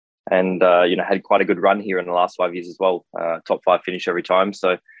well. And, had quite a good run here in the last 5 years as well. Top 5 finish every time.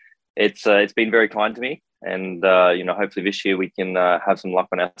 So it's been very kind to me. And, hopefully this year we can have some luck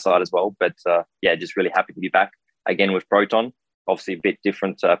on our side as well. But, just really happy to be back again with Proton. Obviously a bit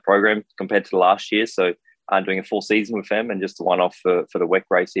different program compared to the last year. So I'm doing a full season with them and just a one-off for the WEC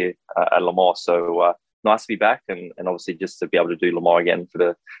race here at Le Mans. So nice to be back and obviously just to be able to do Le Mans again for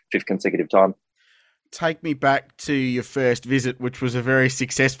the 5th consecutive time. Take me back to your first visit, which was a very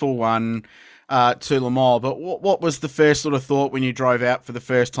successful one to Le Mans. But what was the first sort of thought when you drove out for the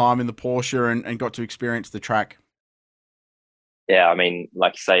first time in the Porsche and got to experience the track? Yeah, I mean,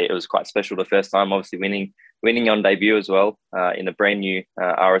 like you say, it was quite special the first time, obviously winning on debut as well in a brand new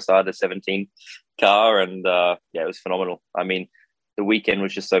RSR, the 17 car. And it was phenomenal. I mean, the weekend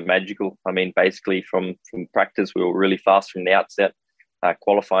was just so magical. I mean, basically from practice, we were really fast from the outset.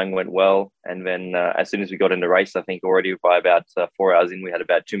 Qualifying went well. And then as soon as we got into race, I think already by about 4 hours in, we had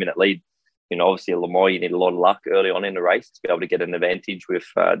about a 2-minute lead. Obviously at Le Mans, you need a lot of luck early on in the race to be able to get an advantage with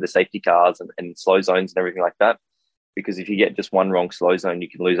the safety cars and slow zones and everything like that. Because if you get just one wrong slow zone, you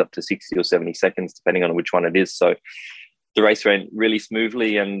can lose up to 60 or 70 seconds, depending on which one it is. So the race ran really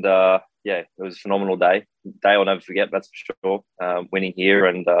smoothly and, it was a phenomenal day. Day I'll never forget, that's for sure, winning here.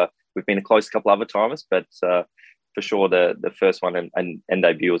 And we've been a close couple other times, but for sure the first one and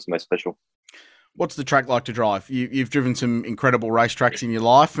debut was the most special. What's the track like to drive? You've driven some incredible racetracks in your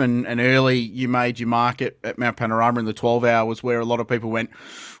life, and early you made your mark at Mount Panorama in the 12 hours where a lot of people went,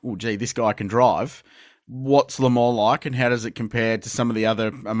 oh, gee, this guy can drive. What's Le Mans like, and how does it compare to some of the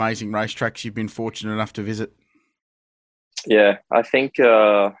other amazing racetracks you've been fortunate enough to visit? Yeah, I think,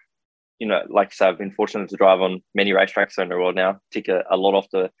 like I said, I've been fortunate to drive on many racetracks around the world now, tick a lot off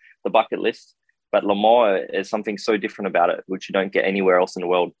the bucket list. But Le Mans is something so different about it, which you don't get anywhere else in the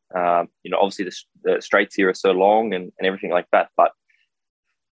world. Obviously the straights here are so long and everything like that, but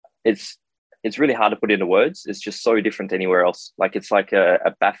it's really hard to put into words. It's just so different anywhere else. Like it's like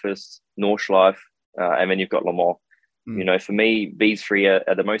a Bathurst, Nordschleife, and then you've got Le Mans. For me, these three are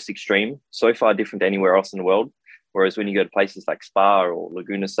the most extreme, so far different anywhere else in the world. Whereas when you go to places like Spa or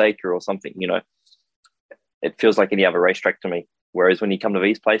Laguna Seca or something, it feels like any other racetrack to me. Whereas when you come to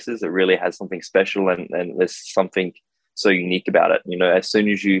these places, it really has something special and there's something so unique about it. As soon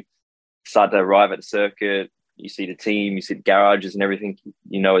as you start to arrive at the circuit, you see the team, you see the garages and everything,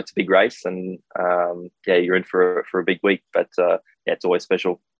 it's a big race and you're in for a big week. But it's always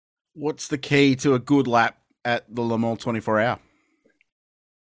special. What's the key to a good lap at the Le Mans 24-hour?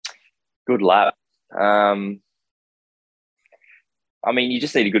 Good lap. You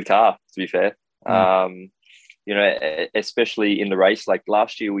just need a good car, to be fair. Especially in the race. Like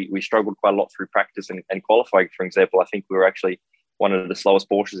last year, we struggled quite a lot through practice and qualifying, for example. I think we were actually one of the slowest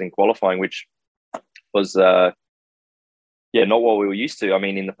Porsches in qualifying, which was, not what we were used to. I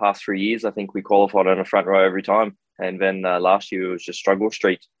mean, in the past 3 years, I think we qualified on the front row every time. And then last year, it was just struggle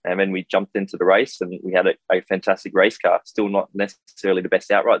street. And then we jumped into the race and we had a fantastic race car. Still not necessarily the best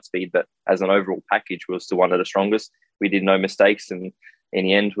outright speed, but as an overall package, we were still one of the strongest. We did no mistakes. And in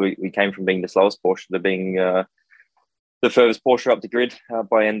the end, we came from being the slowest Porsche to being the furthest Porsche up the grid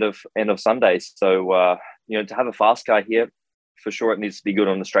by end of Sundays. So, to have a fast car here, for sure, it needs to be good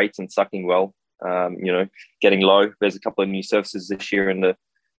on the straights and sucking well, getting low. There's a couple of new surfaces this year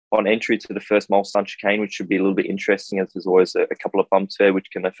on entry to the first mole stunt chicane, which should be a little bit interesting as there's always a couple of bumps there, which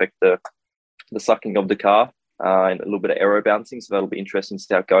can affect the sucking of the car and a little bit of aero bouncing. So that'll be interesting to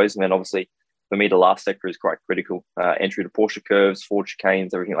see how it goes. And then obviously, for me, the last sector is quite critical. Entry to Porsche curves, forward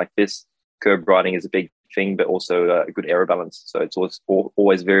chicanes, everything like this. Curb riding is a big thing, but also a good aero balance. So it's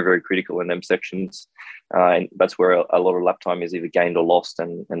always very, very critical in them sections. And that's where a lot of lap time is either gained or lost.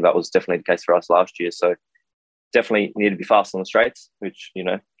 And that was definitely the case for us last year. So definitely need to be fast on the straights, which,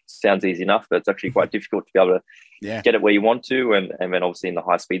 sounds easy enough, but it's actually quite difficult to be able to get it where you want to. And then obviously in the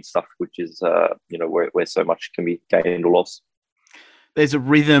high speed stuff, which is, where so much can be gained or lost. There's a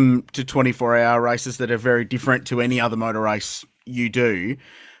rhythm to 24-hour races that are very different to any other motor race you do,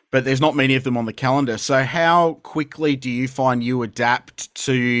 but there's not many of them on the calendar. So how quickly do you find you adapt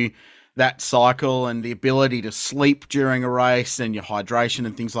to that cycle and the ability to sleep during a race and your hydration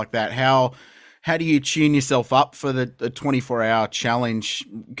and things like that? How do you tune yourself up for the 24-hour challenge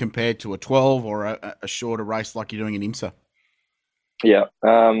compared to a 12 or a shorter race like you're doing in IMSA? Yeah.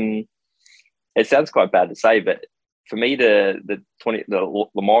 It sounds quite bad to say, but for me, the Le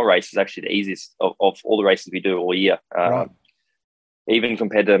Mans race is actually the easiest of all the races we do all year. Right. even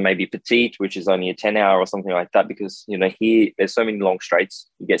compared to maybe Petite, which is only a 10-hour or something like that, because, here there's so many long straights,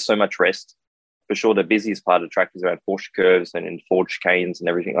 you get so much rest. For sure, the busiest part of the track is around Porsche curves and in Ford chicanes and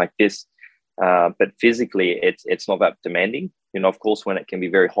everything like this. But physically, it's not that demanding. Of course, when it can be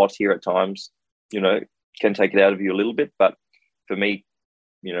very hot here at times, can take it out of you a little bit. But for me,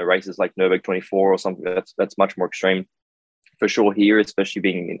 races like Nürburgring 24 or something, that's much more extreme. For sure here, especially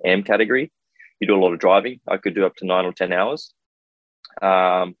being in AM category, you do a lot of driving. I could do up to 9 or 10 hours.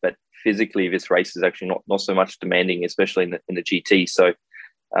 But physically, this race is actually not so much demanding, especially in the GT. So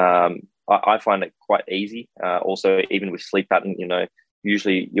I find it quite easy. Also, even with sleep pattern,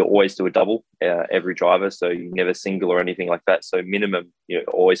 usually you always do a double every driver, so you never single or anything like that. So minimum, you're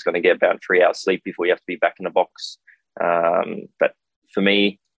always going to get about 3 hours sleep before you have to be back in the box. But for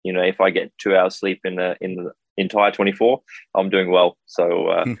me, if I get 2 hours sleep in the entire 24, I'm doing well.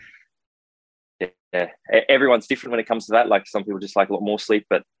 So yeah, everyone's different when it comes to that. Like some people just like a lot more sleep,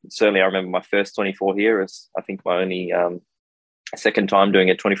 but certainly I remember my first 24 here is I think my only second time doing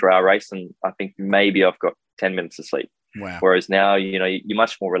a 24-hour race, and I think maybe I've got 10 minutes of sleep. Wow. Whereas now, you're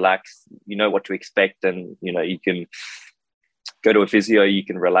much more relaxed. You know what to expect, and you can go to a physio, you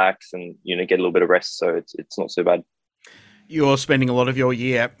can relax, and get a little bit of rest. So it's not so bad. You're spending a lot of your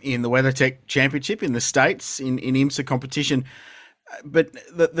year in the WeatherTech Championship in the States in IMSA competition. But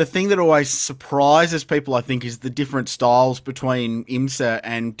the thing that always surprises people, I think, is the different styles between IMSA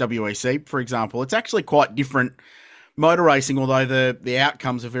and WEC, for example. It's actually quite different motor racing, although the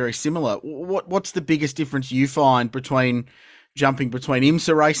outcomes are very similar. What's the biggest difference you find between jumping between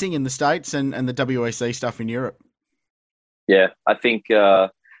IMSA racing in the States and the WEC stuff in Europe? Yeah, I think,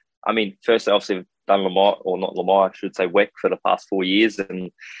 first, obviously, I've done Le Mans, or not Le Mans, I should say WEC for the past 4 years.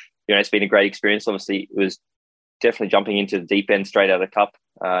 And, it's been a great experience. Obviously, it was definitely jumping into the deep end straight out of Cup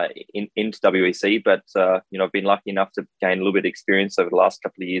into WEC. But, I've been lucky enough to gain a little bit of experience over the last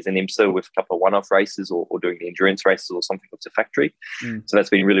couple of years in IMSA with a couple of one-off races or doing the endurance races or something that's a factory. So that's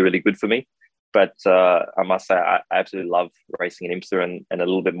been really, really good for me. But I must say, I absolutely love racing in IMSA and a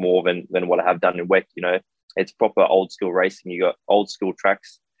little bit more than what I have done in WEC. It's proper old school racing. You got old school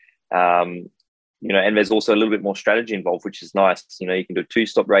tracks. And there's also a little bit more strategy involved, which is nice. You can do a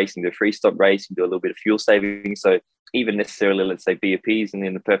 2-stop race, you can do a 3-stop race, you can do a little bit of fuel saving. So even necessarily, let's say BOPs and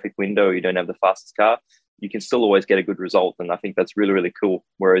in the perfect window, you don't have the fastest car, you can still always get a good result. And I think that's really, really cool.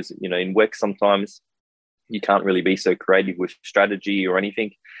 Whereas, in WEC, sometimes you can't really be so creative with strategy or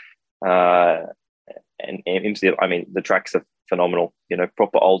anything. And the tracks are phenomenal,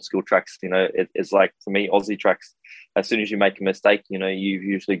 proper old school tracks. It's like, for me, Aussie tracks, as soon as you make a mistake, you've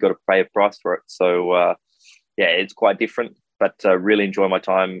usually got to pay a price for it. So, it's quite different, but really enjoy my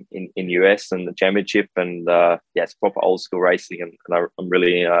time in US and the championship. And it's proper old school racing. And I'm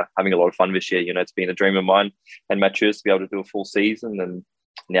really having a lot of fun this year. It's been a dream of mine and Mathieu's to be able to do a full season. And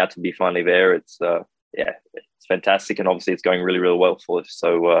now to be finally there, it's fantastic. And obviously it's going really, really well for us.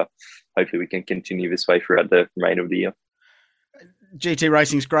 So hopefully we can continue this way throughout the remainder of the year. GT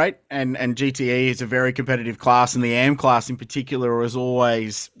racing's great, and GTE is a very competitive class, and the AM class in particular is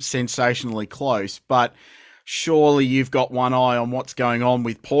always sensationally close. But surely you've got one eye on what's going on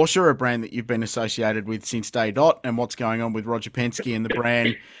with Porsche, a brand that you've been associated with since day dot, and what's going on with Roger Penske and the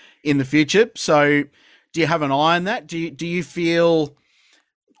brand in the future. So do you have an eye on that? Do you feel,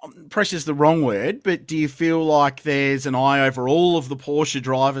 pressure's the wrong word, but do you feel like there's an eye over all of the Porsche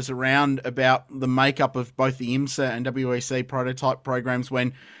drivers around about the makeup of both the IMSA and WEC prototype programs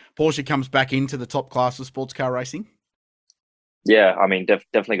when Porsche comes back into the top class of sports car racing? Yeah,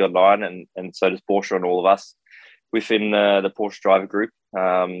 definitely got an eye on, and so does Porsche and all of us within the Porsche driver group.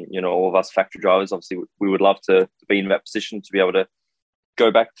 All of us factory drivers, obviously, we would love to be in that position to be able to go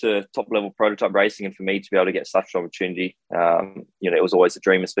back to top level prototype racing, and for me to be able to get such an opportunity, it was always a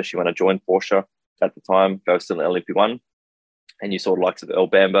dream, especially when I joined Porsche at the time. I was still in LMP1, and you saw the likes of Earl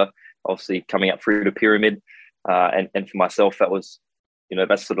Bamber obviously coming up through the pyramid, and for myself that was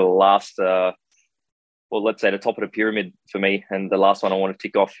that's sort of the last let's say the top of the pyramid for me, and the last one I want to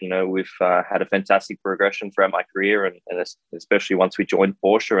tick off. We've had a fantastic progression throughout my career, and especially once we joined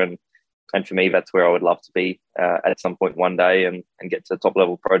Porsche, and for me, that's where I would love to be at some point one day and get to the top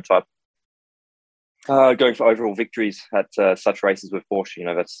level prototype. Going for overall victories at such races with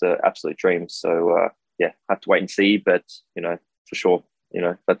Porsche, that's the absolute dream. So, have to wait and see. But, for sure,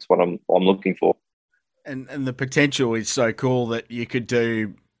 that's what I'm looking for. And the potential is so cool that you could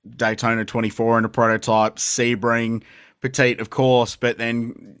do Daytona 24 in a prototype, Sebring, Petite, of course, but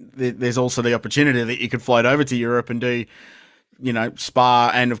then there's also the opportunity that you could float over to Europe and do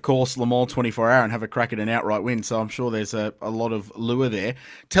Spa and, of course, Le Mans 24-hour and have a crack at an outright win. So I'm sure there's a lot of lure there.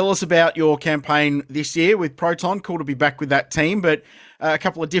 Tell us about your campaign this year with Proton. Cool to be back with that team, but a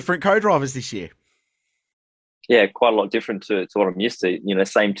couple of different co-drivers this year. Yeah, quite a lot different to what I'm used to.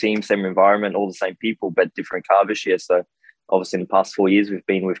 Same team, same environment, all the same people, but different car this year. So obviously in the past 4 years, we've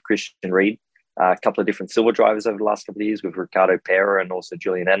been with Christian Reed, a couple of different silver drivers over the last couple of years with Ricardo Pera and also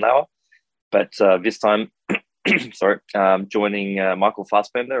Julian Enlauer. But this time, joining Michael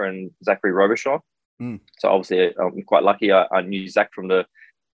Fassbender and Zachary Robichon. So obviously I'm quite lucky. I knew Zach from the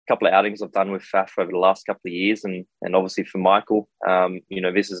couple of outings I've done with Faf over the last couple of years. And obviously for Michael,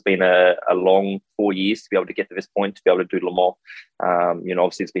 this has been a long 4 years to be able to get to this point, to be able to do Le Mans.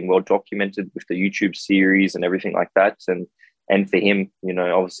 Obviously it's been well documented with the YouTube series and everything like that. And for him,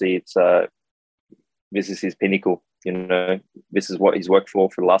 obviously it's this is his pinnacle. This is what he's worked for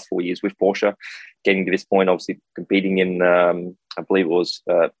the last 4 years with Porsche, getting to this point, obviously competing in, I believe it was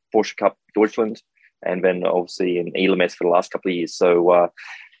Porsche Cup Deutschland, and then obviously in ELMS for the last couple of years. So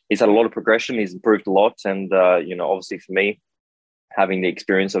he's had a lot of progression. He's improved a lot. And, obviously for me, having the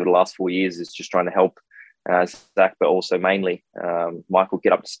experience over the last 4 years is just trying to help Zach, but also mainly Michael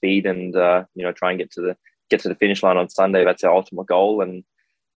get up to speed and, try and get to the finish line on Sunday. That's our ultimate goal. And,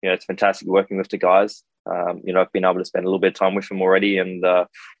 it's fantastic working with the guys. I've been able to spend a little bit of time with them already, and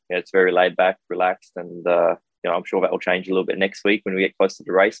it's very laid back, relaxed, and I'm sure that will change a little bit next week when we get close to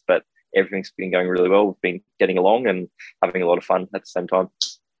the race. But everything's been going really well. We've been getting along and having a lot of fun at the same time.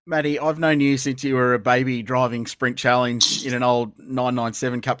 Matty, I've known you since you were a baby driving Sprint Challenge in an old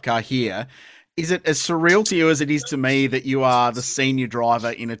 997 Cup car here. Is it as surreal to you as it is to me that you are the senior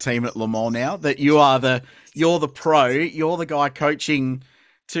driver in a team at Le Mans now? That you're the pro, you're the guy coaching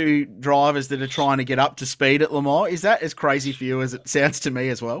two drivers that are trying to get up to speed at Le Mans. Is that as crazy for you as it sounds to me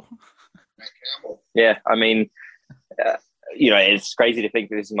as well? Yeah, I mean, it's crazy to think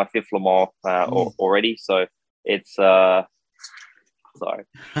that this is my fifth Le Mans already. So it's sorry.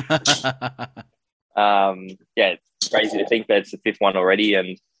 It's crazy to think that it's the fifth one already,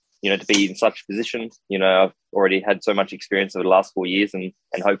 and to be in such a position. I've already had so much experience over the last 4 years, and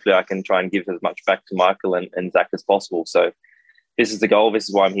hopefully I can try and give as much back to Michael and Zach as possible. So this is the goal. This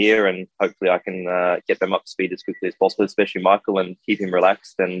is why I'm here, and hopefully I can get them up to speed as quickly as possible, especially Michael, and keep him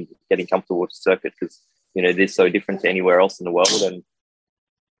relaxed and getting comfortable with the circuit, because it is so different to anywhere else in the world, and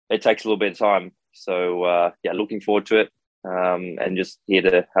it takes a little bit of time. So looking forward to it, and just here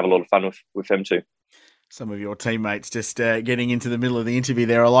to have a lot of fun with them too. Some of your teammates just getting into the middle of the interview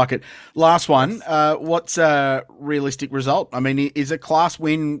there. I like it. Last one. What's a realistic result? I mean, is a class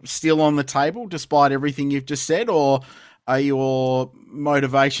win still on the table despite everything you've just said, or are your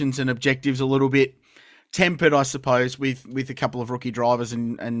motivations and objectives a little bit tempered, I suppose, with a couple of rookie drivers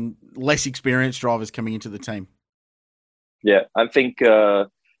and less experienced drivers coming into the team? Yeah, I think the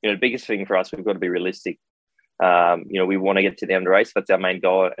biggest thing for us, we've got to be realistic. We want to get to the end of the race. That's our main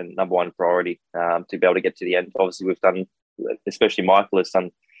goal and number one priority, to be able to get to the end. Obviously, we've done, especially Michael has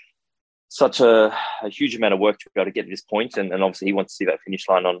done such a huge amount of work to be able to get to this point. And obviously he wants to see that finish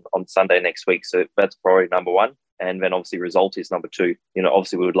line on Sunday next week. So that's priority number one. And then obviously result is number two.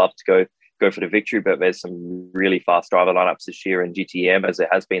 Obviously we would love to go for the victory, but there's some really fast driver lineups this year in GTM, as it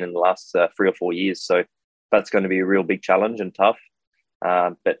has been in the last 3 or 4 years. So that's going to be a real big challenge and tough.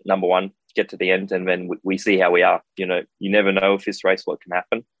 But number one, get to the end, and then we see how we are. You never know if this race what can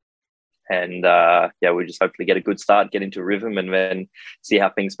happen. And we just hopefully get a good start, get into a rhythm, and then see how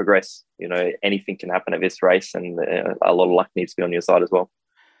things progress. Anything can happen at this race, and a lot of luck needs to be on your side as well.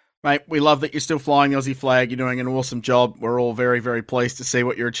 Mate, we love that you're still flying the Aussie flag. You're doing an awesome job. We're all very, very pleased to see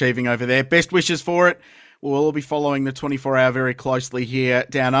what you're achieving over there. Best wishes for it. We'll all be following the 24-hour very closely here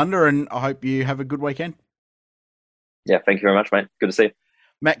down under, and I hope you have a good weekend. Yeah, thank you very much, mate. Good to see you.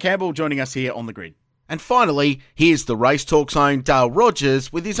 Matt Campbell joining us here on the grid. And finally, here's the Race Talk's own Dale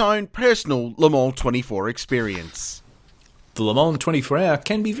Rogers with his own personal Le Mans 24 experience. The Le Mans 24-hour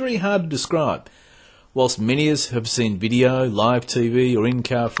can be very hard to describe. Whilst many of us have seen video, live TV or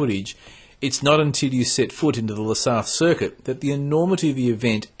in-car footage, it's not until you set foot into the Le Sarthe circuit that the enormity of the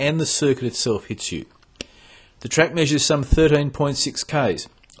event and the circuit itself hits you. The track measures some 13.6 k's.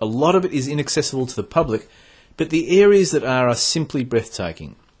 A lot of it is inaccessible to the public, but the areas that are simply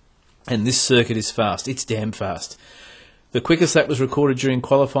breathtaking. And this circuit is fast. It's damn fast. The quickest lap was recorded during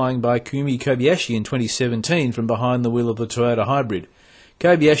qualifying by Kumi Kobayashi in 2017 from behind the wheel of the Toyota Hybrid.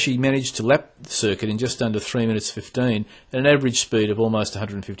 Kobayashi managed to lap the circuit in just under 3 minutes 15 at an average speed of almost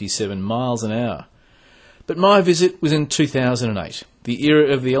 157 miles an hour. But my visit was in 2008, the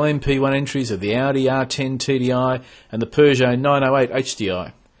era of the LMP1 entries of the Audi R10 TDI and the Peugeot 908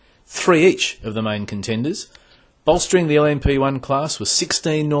 HDI. 3 each of the main contenders. Bolstering the LMP1 class was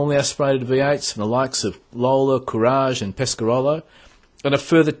 16 normally aspirated V8s from the likes of Lola, Courage and Pescarolo, and a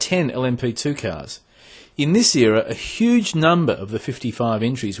further 10 LMP2 cars. In this era, a huge number of the 55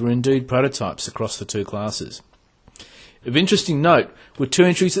 entries were indeed prototypes across the two classes. Of interesting note were 2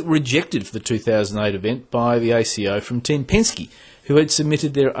 entries that were rejected for the 2008 event by the ACO from Team Penske, who had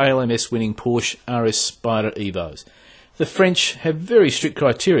submitted their ALMS-winning Porsche RS Spyder Evos. The French have very strict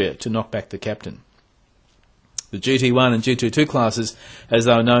criteria to knock back the captain. The GT1 and GT2 classes, as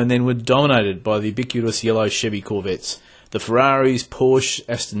they were known then, were dominated by the ubiquitous yellow Chevy Corvettes, the Ferraris, Porsche,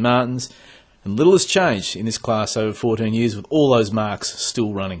 Aston Martins, and little has changed in this class over 14 years with all those marques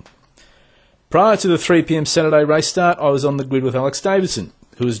still running. Prior to the 3 p.m. Saturday race start, I was on the grid with Alex Davidson,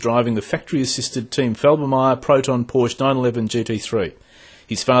 who was driving the factory-assisted Team Felbermeyer Proton Porsche 911 GT3,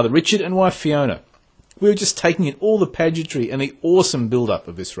 his father Richard and wife Fiona. We were just taking in all the pageantry and the awesome build-up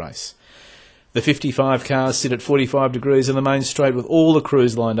of this race. The 55 cars sit at 45 degrees on the main straight with all the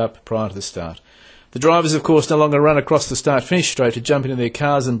crews lined up prior to the start. The drivers, of course, no longer run across the start-finish straight to jump into their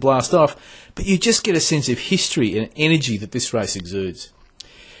cars and blast off, but you just get a sense of history and energy that this race exudes.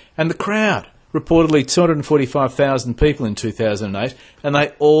 And the crowd, reportedly 245,000 people in 2008, and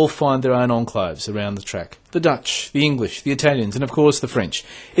they all find their own enclaves around the track. The Dutch, the English, the Italians, and of course the French.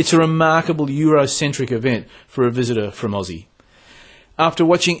 It's a remarkable Eurocentric event for a visitor from Aussie. After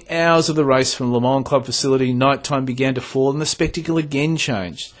watching hours of the race from Le Mans Club facility, night time began to fall and the spectacle again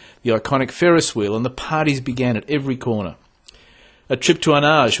changed. The iconic Ferris wheel and the parties began at every corner. A trip to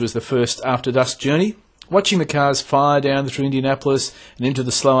Arnage was the first after-dusk journey. Watching the cars fire down through Indianapolis and into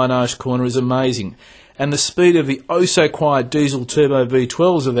the slow Arnage corner is amazing, and the speed of the oh-so-quiet diesel turbo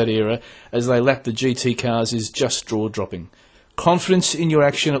V12s of that era as they lap the GT cars is just jaw-dropping. Confidence in your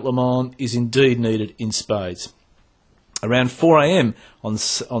action at Le Mans is indeed needed in spades. Around 4 a.m. on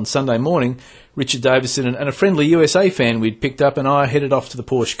Sunday morning, Richard Davison and a friendly USA fan we'd picked up and I headed off to the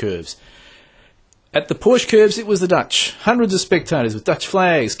Porsche curves. At the Porsche curves, it was the Dutch. Hundreds of spectators with Dutch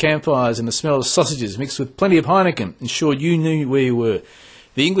flags, campfires and the smell of sausages mixed with plenty of Heineken ensured you knew where you were.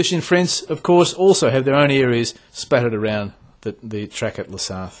 The English and French, of course, also have their own areas spattered around the track at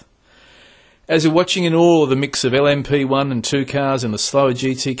Les Arths. As we're watching in awe the mix of LMP1 and 2 cars and the slower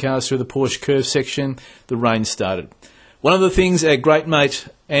GT cars through the Porsche curve section, the rain started. One of the things our great mate,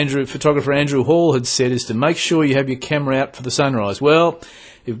 photographer Andrew Hall, had said is to make sure you have your camera out for the sunrise. Well,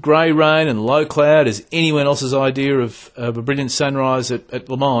 if grey rain and low cloud is anyone else's idea of a brilliant sunrise at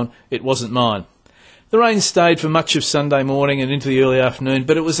Le Mans, it wasn't mine. The rain stayed for much of Sunday morning and into the early afternoon,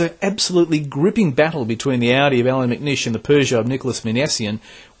 but it was an absolutely gripping battle between the Audi of Alan McNish and the Peugeot of Nicolas Minassian.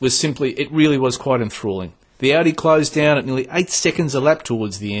 It really was quite enthralling. The Audi closed down at nearly 8 seconds a lap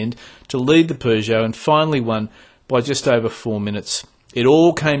towards the end to lead the Peugeot and finally won by just over 4 minutes. It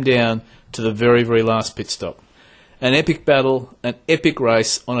all came down to the very, very last pit stop. An epic battle, an epic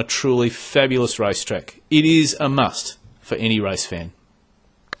race on a truly fabulous racetrack. It is a must for any race fan.